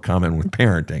 that's somewhat common with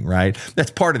parenting, right?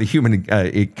 That's part of the human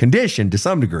condition to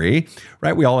some degree,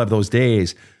 right? We all have those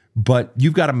days, but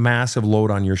you've got a massive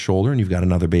load on your shoulder and you've got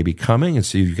another baby coming. And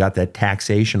so you've got that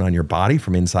taxation on your body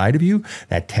from inside of you,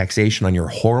 that taxation on your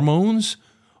hormones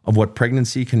of what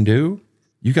pregnancy can do.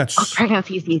 You got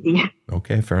pregnancy is easy.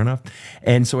 Okay, fair enough.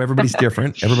 And so everybody's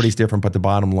different. Everybody's different. But the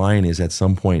bottom line is, at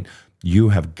some point, you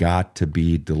have got to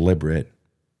be deliberate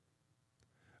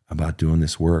about doing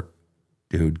this work,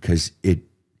 dude, because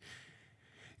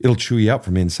it'll chew you up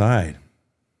from inside.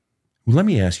 Let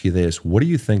me ask you this. What do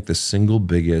you think the single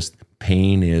biggest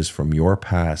pain is from your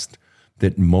past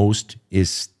that most is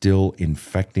still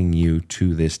infecting you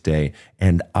to this day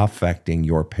and affecting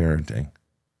your parenting?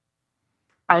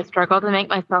 I struggle to make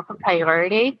myself a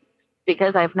priority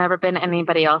because I've never been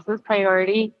anybody else's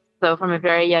priority. So from a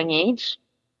very young age,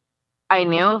 I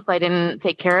knew if I didn't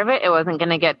take care of it, it wasn't going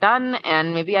to get done.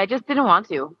 And maybe I just didn't want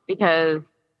to, because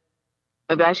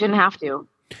maybe I shouldn't have to.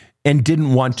 And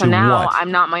didn't want to what? So now what?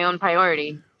 I'm not my own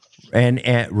priority. And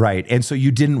right. And so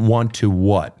you didn't want to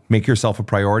what? Make yourself a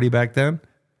priority back then?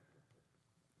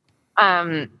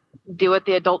 Do what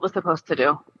the adult was supposed to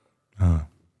do.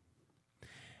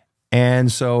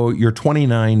 And so you're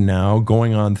 29 now,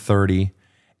 going on 30.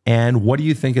 And what do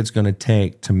you think it's going to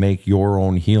take to make your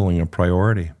own healing a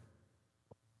priority?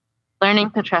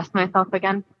 Learning to trust myself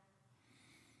again.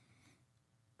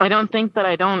 I don't think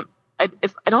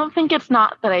it's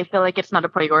not that I feel like it's not a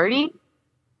priority.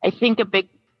 I think a big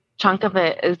chunk of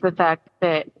it is the fact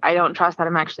that I don't trust that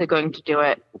I'm actually going to do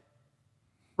it,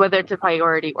 whether it's a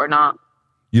priority or not.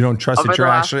 You don't trust that you're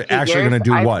actually going to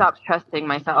do what? I stopped trusting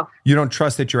myself. You don't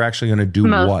trust that you're actually going to do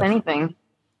Most what? anything.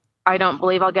 I don't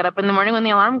believe I'll get up in the morning when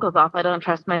the alarm goes off. I don't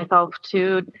trust myself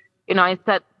to, I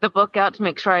set the book out to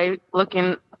make sure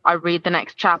I read the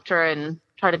next chapter and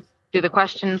try to do the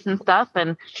questions and stuff.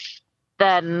 And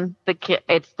then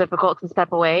it's difficult to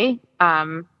step away.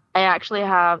 I actually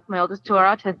have my oldest two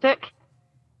are autistic,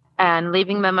 and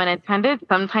leaving them unattended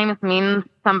sometimes means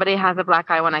somebody has a black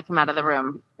eye when I come out of the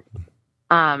room.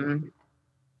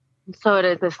 So it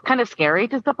is this kind of scary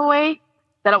to step away.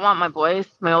 I don't want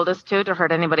my oldest two, to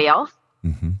hurt anybody else.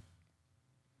 Mm-hmm.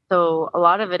 So a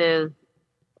lot of it is,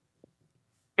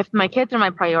 if my kids are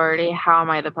my priority, how am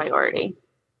I the priority?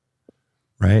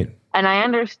 Right. And I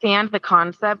understand the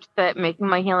concept that making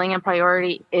my healing a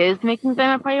priority is making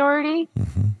them a priority.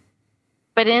 Mm-hmm.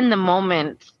 But in the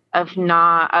moment of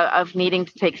needing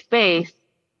to take space,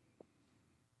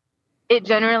 it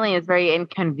generally is very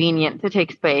inconvenient to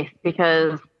take space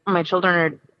because my children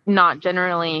are not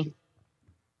generally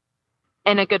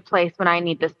in a good place when I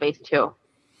need the space too.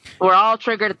 We're all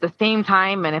triggered at the same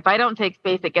time, and if I don't take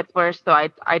space, it gets worse, so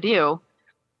I do.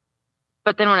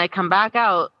 But then when I come back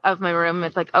out of my room,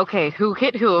 it's like, okay, who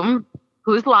hit whom?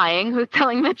 Who's lying? Who's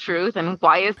telling the truth? And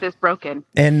why is this broken?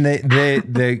 And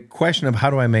the question of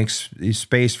how do I make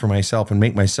space for myself and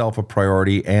make myself a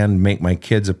priority and make my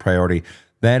kids a priority,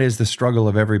 that is the struggle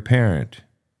of every parent.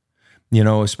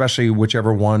 Especially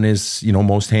whichever one is,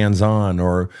 most hands-on,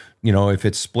 or, if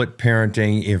it's split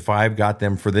parenting, if I've got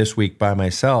them for this week by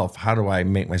myself, how do I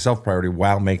make myself priority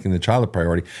while making the child a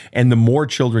priority? And the more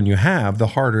children you have, the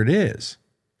harder it is,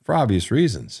 for obvious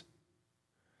reasons.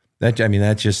 That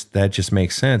just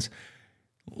makes sense.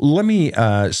 Let me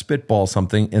spitball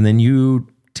something, and then you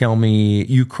tell me,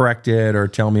 you correct it, or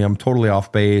tell me I'm totally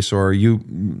off base, or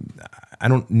I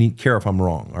don't care if I'm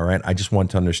wrong, all right? I just want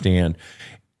to understand.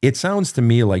 It sounds to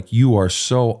me like you are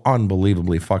so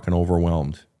unbelievably fucking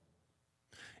overwhelmed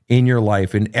in your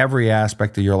life, in every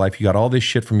aspect of your life. You got all this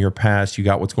shit from your past. You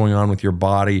got what's going on with your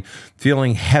body,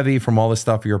 feeling heavy from all the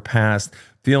stuff of your past,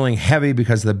 feeling heavy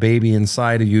because of the baby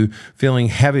inside of you, feeling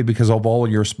heavy because of all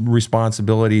of your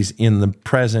responsibilities in the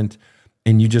present,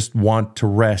 and you just want to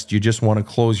rest. You just want to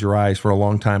close your eyes for a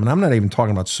long time. And I'm not even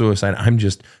talking about suicide. I'm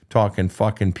just talking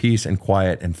fucking peace and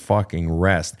quiet and fucking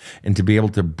rest and to be able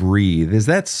to breathe. Is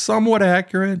that somewhat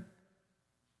accurate?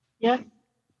 Yeah.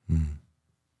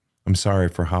 I'm sorry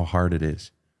for how hard it is.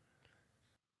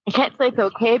 I can't say it's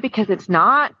okay because it's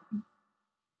not,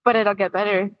 but it'll get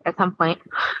better at some point.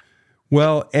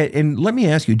 Well, and let me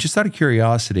ask you, just out of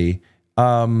curiosity,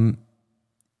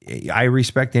 I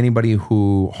respect anybody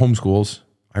who homeschools.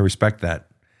 I respect that.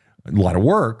 A lot of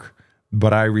work,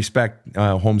 but I respect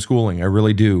homeschooling. I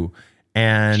really do.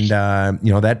 And,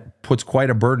 that puts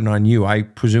quite a burden on you. I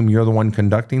presume you're the one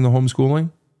conducting the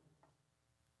homeschooling?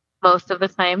 Most of the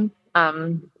time.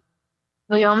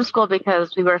 We homeschool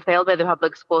because we were failed by the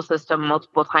public school system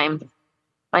multiple times.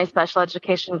 My special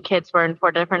education kids were in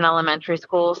 4 different elementary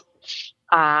schools.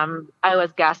 I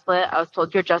was gaslit. I was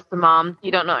told, you're just a mom.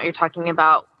 You don't know what you're talking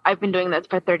about. I've been doing this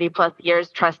for 30 plus years.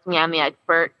 Trust me, I'm the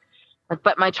expert.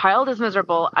 But my child is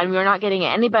miserable, and we're not getting it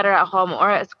any better at home or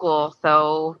at school.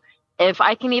 So if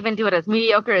I can even do it as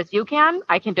mediocre as you can,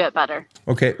 I can do it better.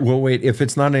 Okay, well, wait. If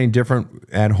it's not any different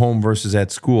at home versus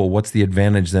at school, what's the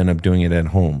advantage then of doing it at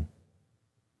home?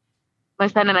 My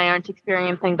son and I aren't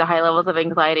experiencing the high levels of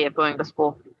anxiety of going to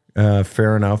school.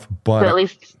 Fair enough. But so at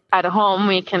least at home,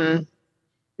 we can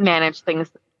manage things.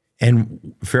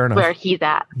 And fair enough. Where he's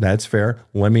at. That's fair.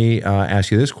 Let me ask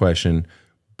you this question.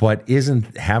 But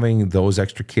isn't having those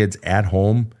extra kids at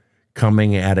home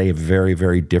coming at a very,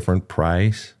 very different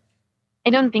price? I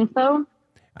don't think so.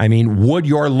 I mean, would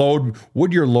your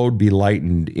load be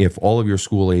lightened if all of your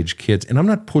school age kids, and I'm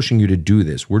not pushing you to do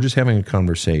this, we're just having a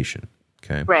conversation,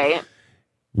 okay? Right.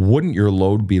 Wouldn't your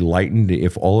load be lightened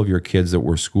if all of your kids that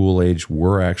were school age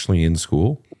were actually in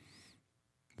school?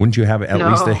 Wouldn't you have at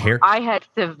least a hair? I had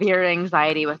severe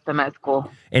anxiety with them at school.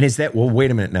 And is that, well,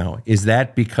 wait a minute now. Is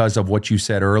that because of what you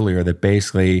said earlier, that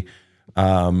basically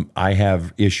I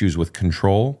have issues with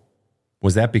control?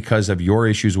 Was that because of your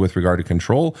issues with regard to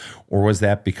control, or was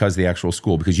that because of the actual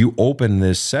school? Because you opened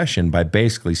this session by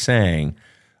basically saying,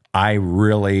 I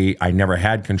never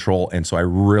had control, and so I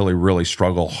really, really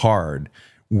struggle hard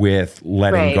with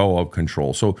letting go of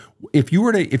control. So if you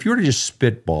were to just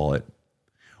spitball it,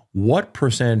 what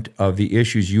percent of the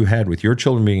issues you had with your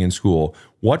children being in school,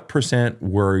 what percent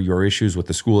were your issues with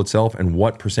the school itself, and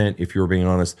what percent, if you were being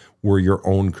honest, were your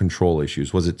own control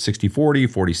issues? Was it 60-40,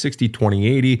 40-60,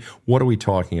 20-80? What are we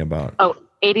talking about? Oh,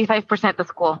 85% the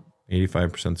school.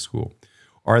 85% the school.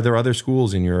 Are there other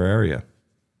schools in your area?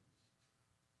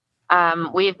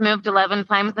 We've moved 11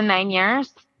 times in 9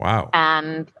 years. Wow.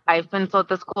 And I've been told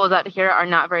the schools out here are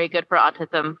not very good for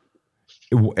autism.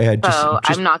 Just,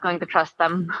 I'm not going to trust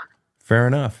them. Fair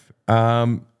enough.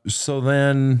 So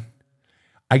then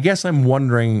I guess I'm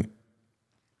wondering,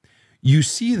 you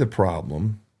see the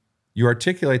problem, you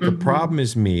articulate the problem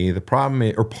is me, the problem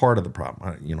is, or part of the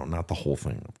problem, not the whole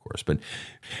thing, of course, but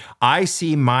I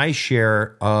see my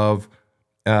share of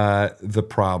the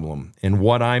problem and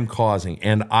what I'm causing.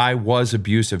 And I was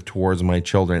abusive towards my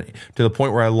children to the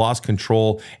point where I lost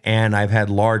control and I've had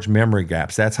large memory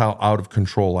gaps. That's how out of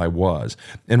control I was.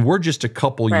 And we're just a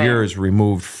couple years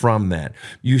removed from that.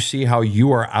 You see how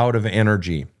you are out of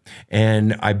energy.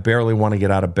 And I barely want to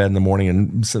get out of bed in the morning,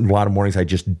 and a lot of mornings I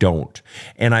just don't.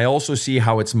 And I also see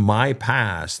how it's my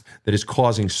past that is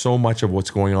causing so much of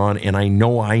what's going on, and I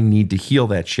know I need to heal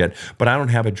that shit, but I don't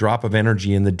have a drop of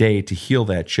energy in the day to heal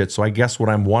that shit. So I guess what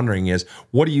I'm wondering is,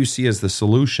 what do you see as the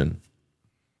solution?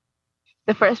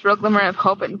 The first real glimmer of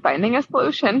hope in finding a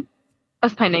solution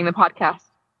was finding the podcast.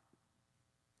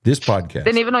 This podcast?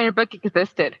 Didn't even know your book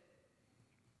existed.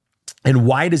 And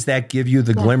why does that give you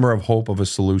the glimmer of hope of a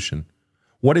solution?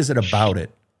 What is it about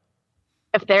it?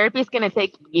 If therapy is going to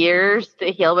take years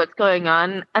to heal what's going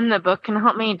on, and the book can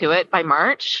help me do it by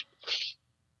March,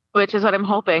 which is what I'm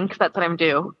hoping, because that's what I'm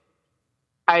due.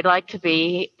 I'd like to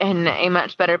be in a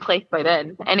much better place by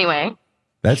then. Anyway.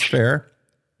 That's fair.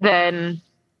 Then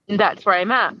that's where I'm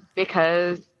at,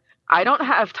 because I don't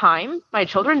have time. My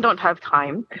children don't have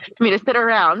time for me to sit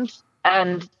around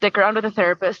and stick around with a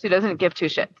therapist who doesn't give two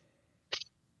shits.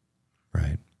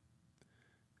 Right.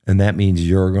 And that means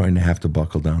you're going to have to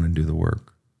buckle down and do the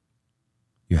work.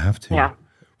 You have to. Yeah.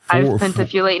 I've spent a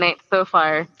few late nights so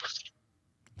far.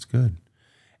 That's good.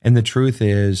 And the truth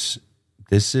is,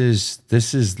 this is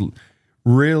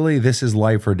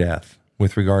life or death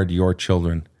with regard to your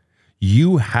children.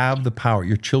 You have the power.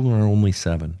 Your children are only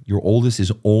 7. Your oldest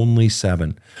is only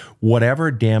 7.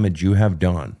 Whatever damage you have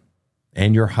done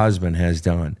and your husband has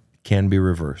done can be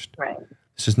reversed. Right.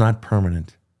 This is not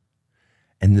permanent.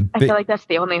 And I feel like that's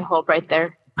the only hope right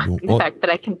there. The fact that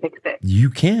I can fix it.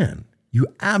 You can. You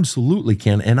absolutely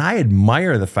can. And I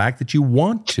admire the fact that you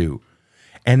want to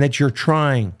and that you're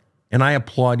trying. And I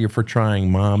applaud you for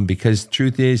trying, Mom, because the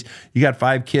truth is, you got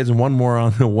 5 kids and 1 more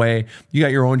on the way. You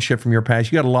got your own shit from your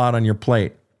past. You got a lot on your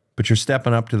plate, but you're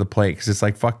stepping up to the plate because it's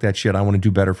like, fuck that shit. I want to do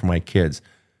better for my kids.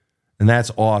 And that's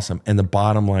awesome. And the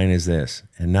bottom line is this.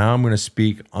 And now I'm going to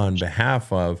speak on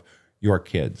behalf of your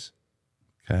kids.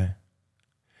 Okay?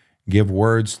 Give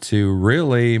words to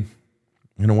really,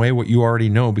 in a way, what you already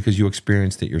know because you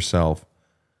experienced it yourself.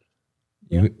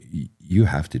 You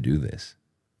have to do this.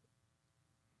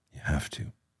 You have to.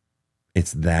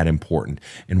 It's that important.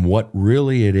 And what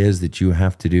really it is that you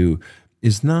have to do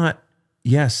is not,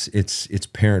 yes, it's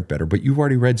parent better, but you've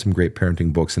already read some great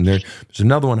parenting books. And there's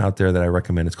another one out there that I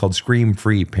recommend. It's called Scream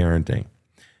Free Parenting.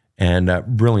 And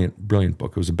brilliant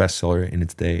book. It was a bestseller in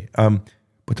its day.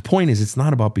 But the point is, it's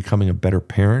not about becoming a better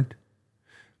parent.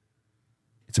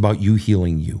 It's about you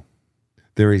healing you.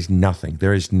 There is nothing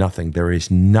that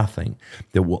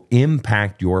will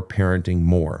impact your parenting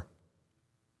more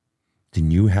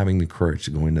than you having the courage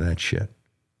to go into that shit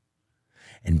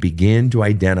and begin to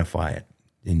identify it.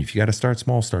 And if you got to start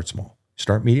small, start small.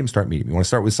 Start medium, start medium. You want to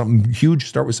start with something huge,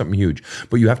 start with something huge.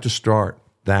 But you have to start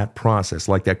that process,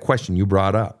 like that question you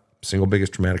brought up, single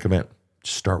biggest traumatic event.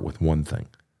 Just start with one thing.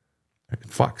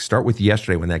 Start with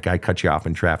yesterday when that guy cut you off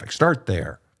in traffic. Start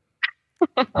there.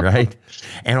 Right?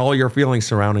 And all your feelings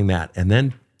surrounding that. And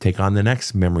then take on the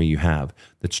next memory you have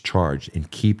that's charged and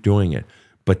keep doing it.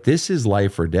 But this is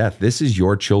life or death. This is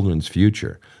your children's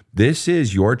future. This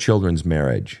is your children's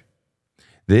marriage.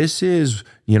 This is,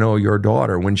 your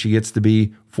daughter when she gets to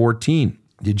be 14.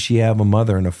 Did she have a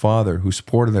mother and a father who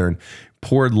supported her and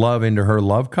poured love into her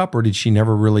love cup, or did she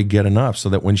never really get enough so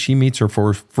that when she meets her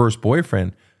first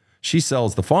boyfriend, she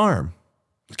sells the farm,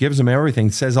 gives him everything,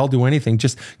 says, I'll do anything,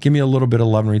 just give me a little bit of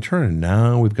love in return. And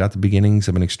now we've got the beginnings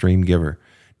of an extreme giver.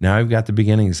 Now we've got the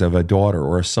beginnings of a daughter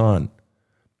or a son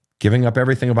giving up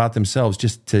everything about themselves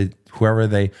just to whoever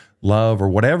they love or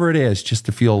whatever it is, just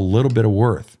to feel a little bit of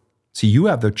worth. See, you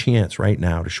have the chance right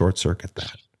now to short circuit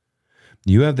that.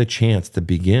 You have the chance to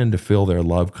begin to fill their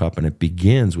love cup, and it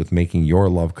begins with making your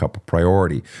love cup a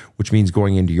priority, which means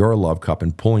going into your love cup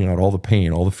and pulling out all the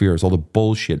pain, all the fears, all the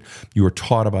bullshit you were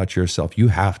taught about yourself. You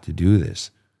have to do this,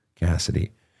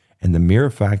 Cassidy. And the mere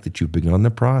fact that you've begun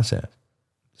the process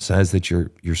says that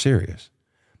you're serious.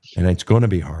 And it's going to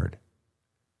be hard.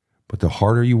 But the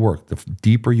harder you work, the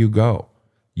deeper you go,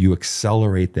 you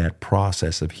accelerate that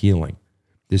process of healing.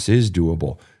 This is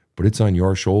doable, but it's on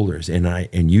your shoulders.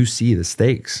 And you see the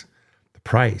stakes, the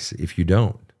price if you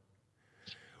don't.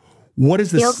 What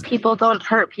is this? Healed people don't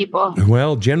hurt people.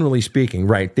 Well, generally speaking,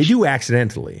 right. They do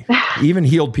accidentally. Even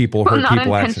healed people hurt not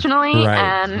people intentionally.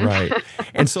 Right.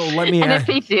 And so let me and if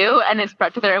they do, and it's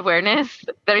brought to their awareness,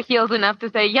 they're healed enough to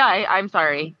say, yeah, I'm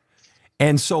sorry.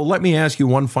 And so let me ask you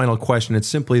one final question. It's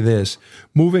simply this.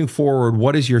 Moving forward,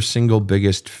 what is your single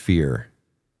biggest fear?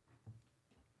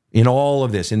 In all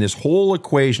of this, in this whole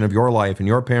equation of your life and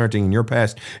your parenting and your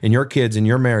past and your kids and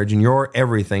your marriage and your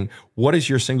everything, what is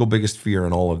your single biggest fear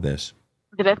in all of this?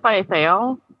 That if I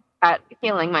fail at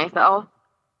healing myself,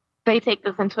 they take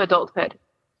this into adulthood.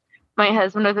 My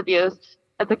husband was abused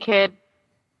as a kid.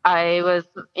 I was,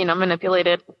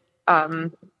 manipulated,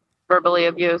 verbally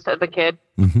abused as a kid.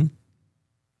 Mm-hmm.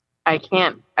 I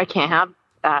can't have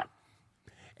that.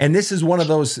 And this is one of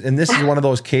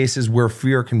those cases where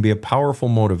fear can be a powerful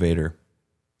motivator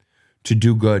to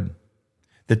do good.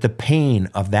 That the pain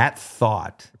of that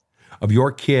thought of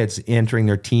your kids entering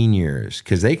their teen years,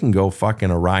 because they can go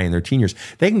fucking awry in their teen years.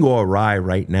 They can go awry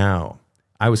right now.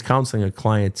 I was counseling a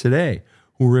client today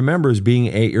who remembers being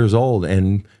 8 years old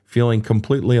and feeling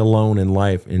completely alone in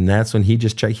life. And that's when he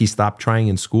stopped trying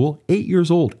in school. 8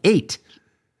 years old, 8.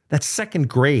 That's second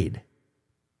grade.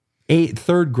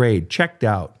 Third grade, checked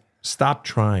out, stopped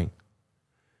trying.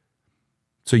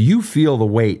 So you feel the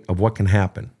weight of what can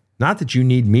happen. Not that you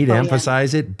need me to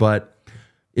emphasize it, but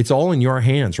it's all in your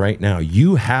hands right now.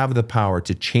 You have the power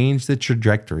to change the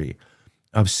trajectory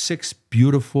of 6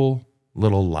 beautiful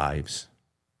little lives.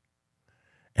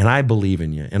 And I believe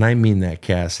in you. And I mean that,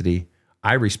 Cassidy.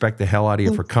 I respect the hell out of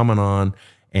you for coming on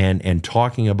and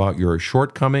talking about your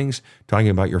shortcomings, talking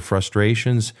about your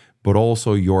frustrations, but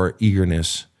also your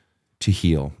eagerness to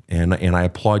heal. And I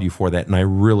applaud you for that. And I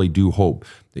really do hope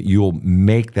that you'll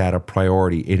make that a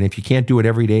priority. And if you can't do it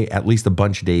every day, at least a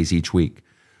bunch of days each week.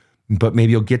 But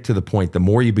maybe you'll get to the point, the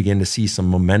more you begin to see some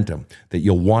momentum, that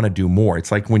you'll want to do more.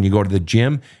 It's like when you go to the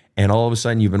gym and all of a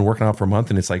sudden you've been working out for a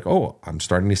month and it's like, oh, I'm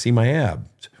starting to see my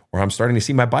abs, or I'm starting to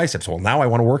see my biceps. Well, now I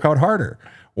want to work out harder.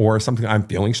 Or something, I'm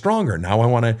feeling stronger. Now I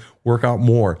want to work out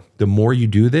more. The more you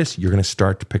do this, you're going to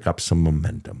start to pick up some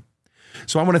momentum.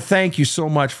 So I want to thank you so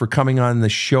much for coming on the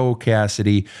show,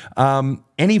 Cassidy.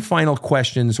 Any final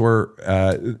questions or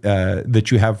that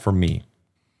you have for me?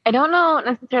 I don't know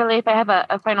necessarily if I have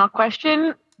a final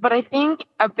question, but I think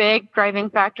a big driving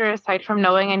factor, aside from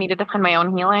knowing I needed to find my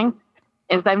own healing,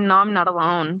 is I'm not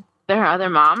alone. There are other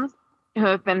moms who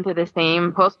have been through the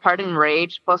same postpartum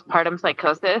rage, postpartum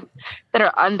psychosis that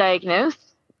are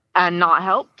undiagnosed and not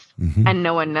helped, and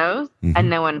no one knows, and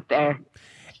no one's there.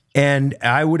 And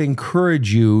I would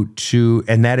encourage you to,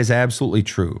 and that is absolutely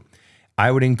true,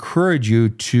 I would encourage you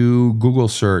to Google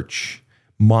search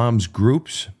moms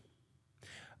groups.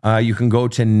 You can go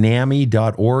to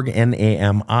NAMI.org,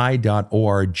 NAMI.org,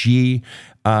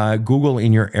 Google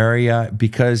in your area,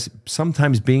 because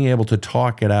sometimes being able to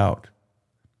talk it out,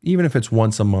 even if it's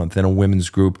once a month in a women's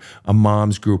group, a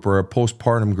mom's group, or a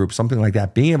postpartum group, something like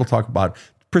that, being able to talk about,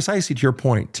 precisely to your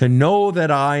point, to know that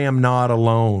I am not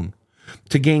alone,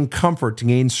 to gain comfort, to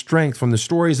gain strength from the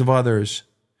stories of others,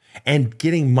 and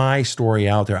getting my story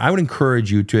out there. I would encourage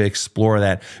you to explore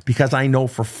that, because I know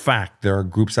for a fact there are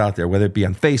groups out there, whether it be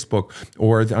on Facebook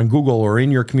or on Google or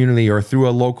in your community or through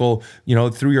a local,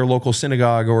 through your local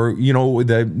synagogue, or,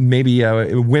 maybe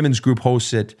a women's group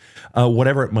hosts it,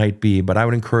 whatever it might be. But I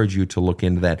would encourage you to look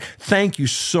into that. Thank you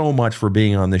so much for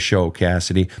being on the show,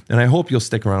 Cassidy. And I hope you'll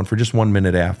stick around for just 1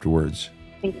 minute afterwards.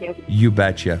 Thank you. You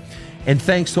betcha. And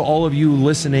thanks to all of you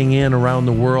listening in around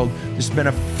the world. This has been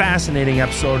a fascinating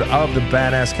episode of the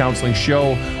Badass Counseling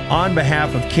Show. On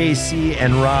behalf of KC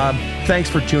and Rob, thanks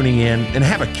for tuning in, and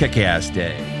have a kick-ass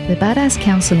day. The Badass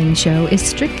Counseling Show is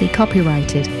strictly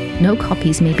copyrighted. No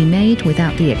copies may be made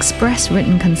without the express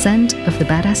written consent of the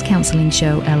Badass Counseling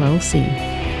Show, LLC.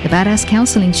 The Badass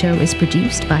Counseling Show is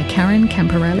produced by Karen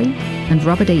Camparelli and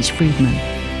Robert H. Friedman.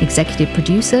 Executive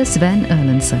producer Sven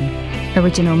Erlandson.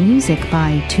 Original music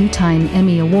by 2-time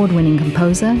Emmy Award-winning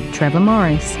composer Trevor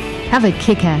Morris. Have a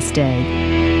kick-ass day.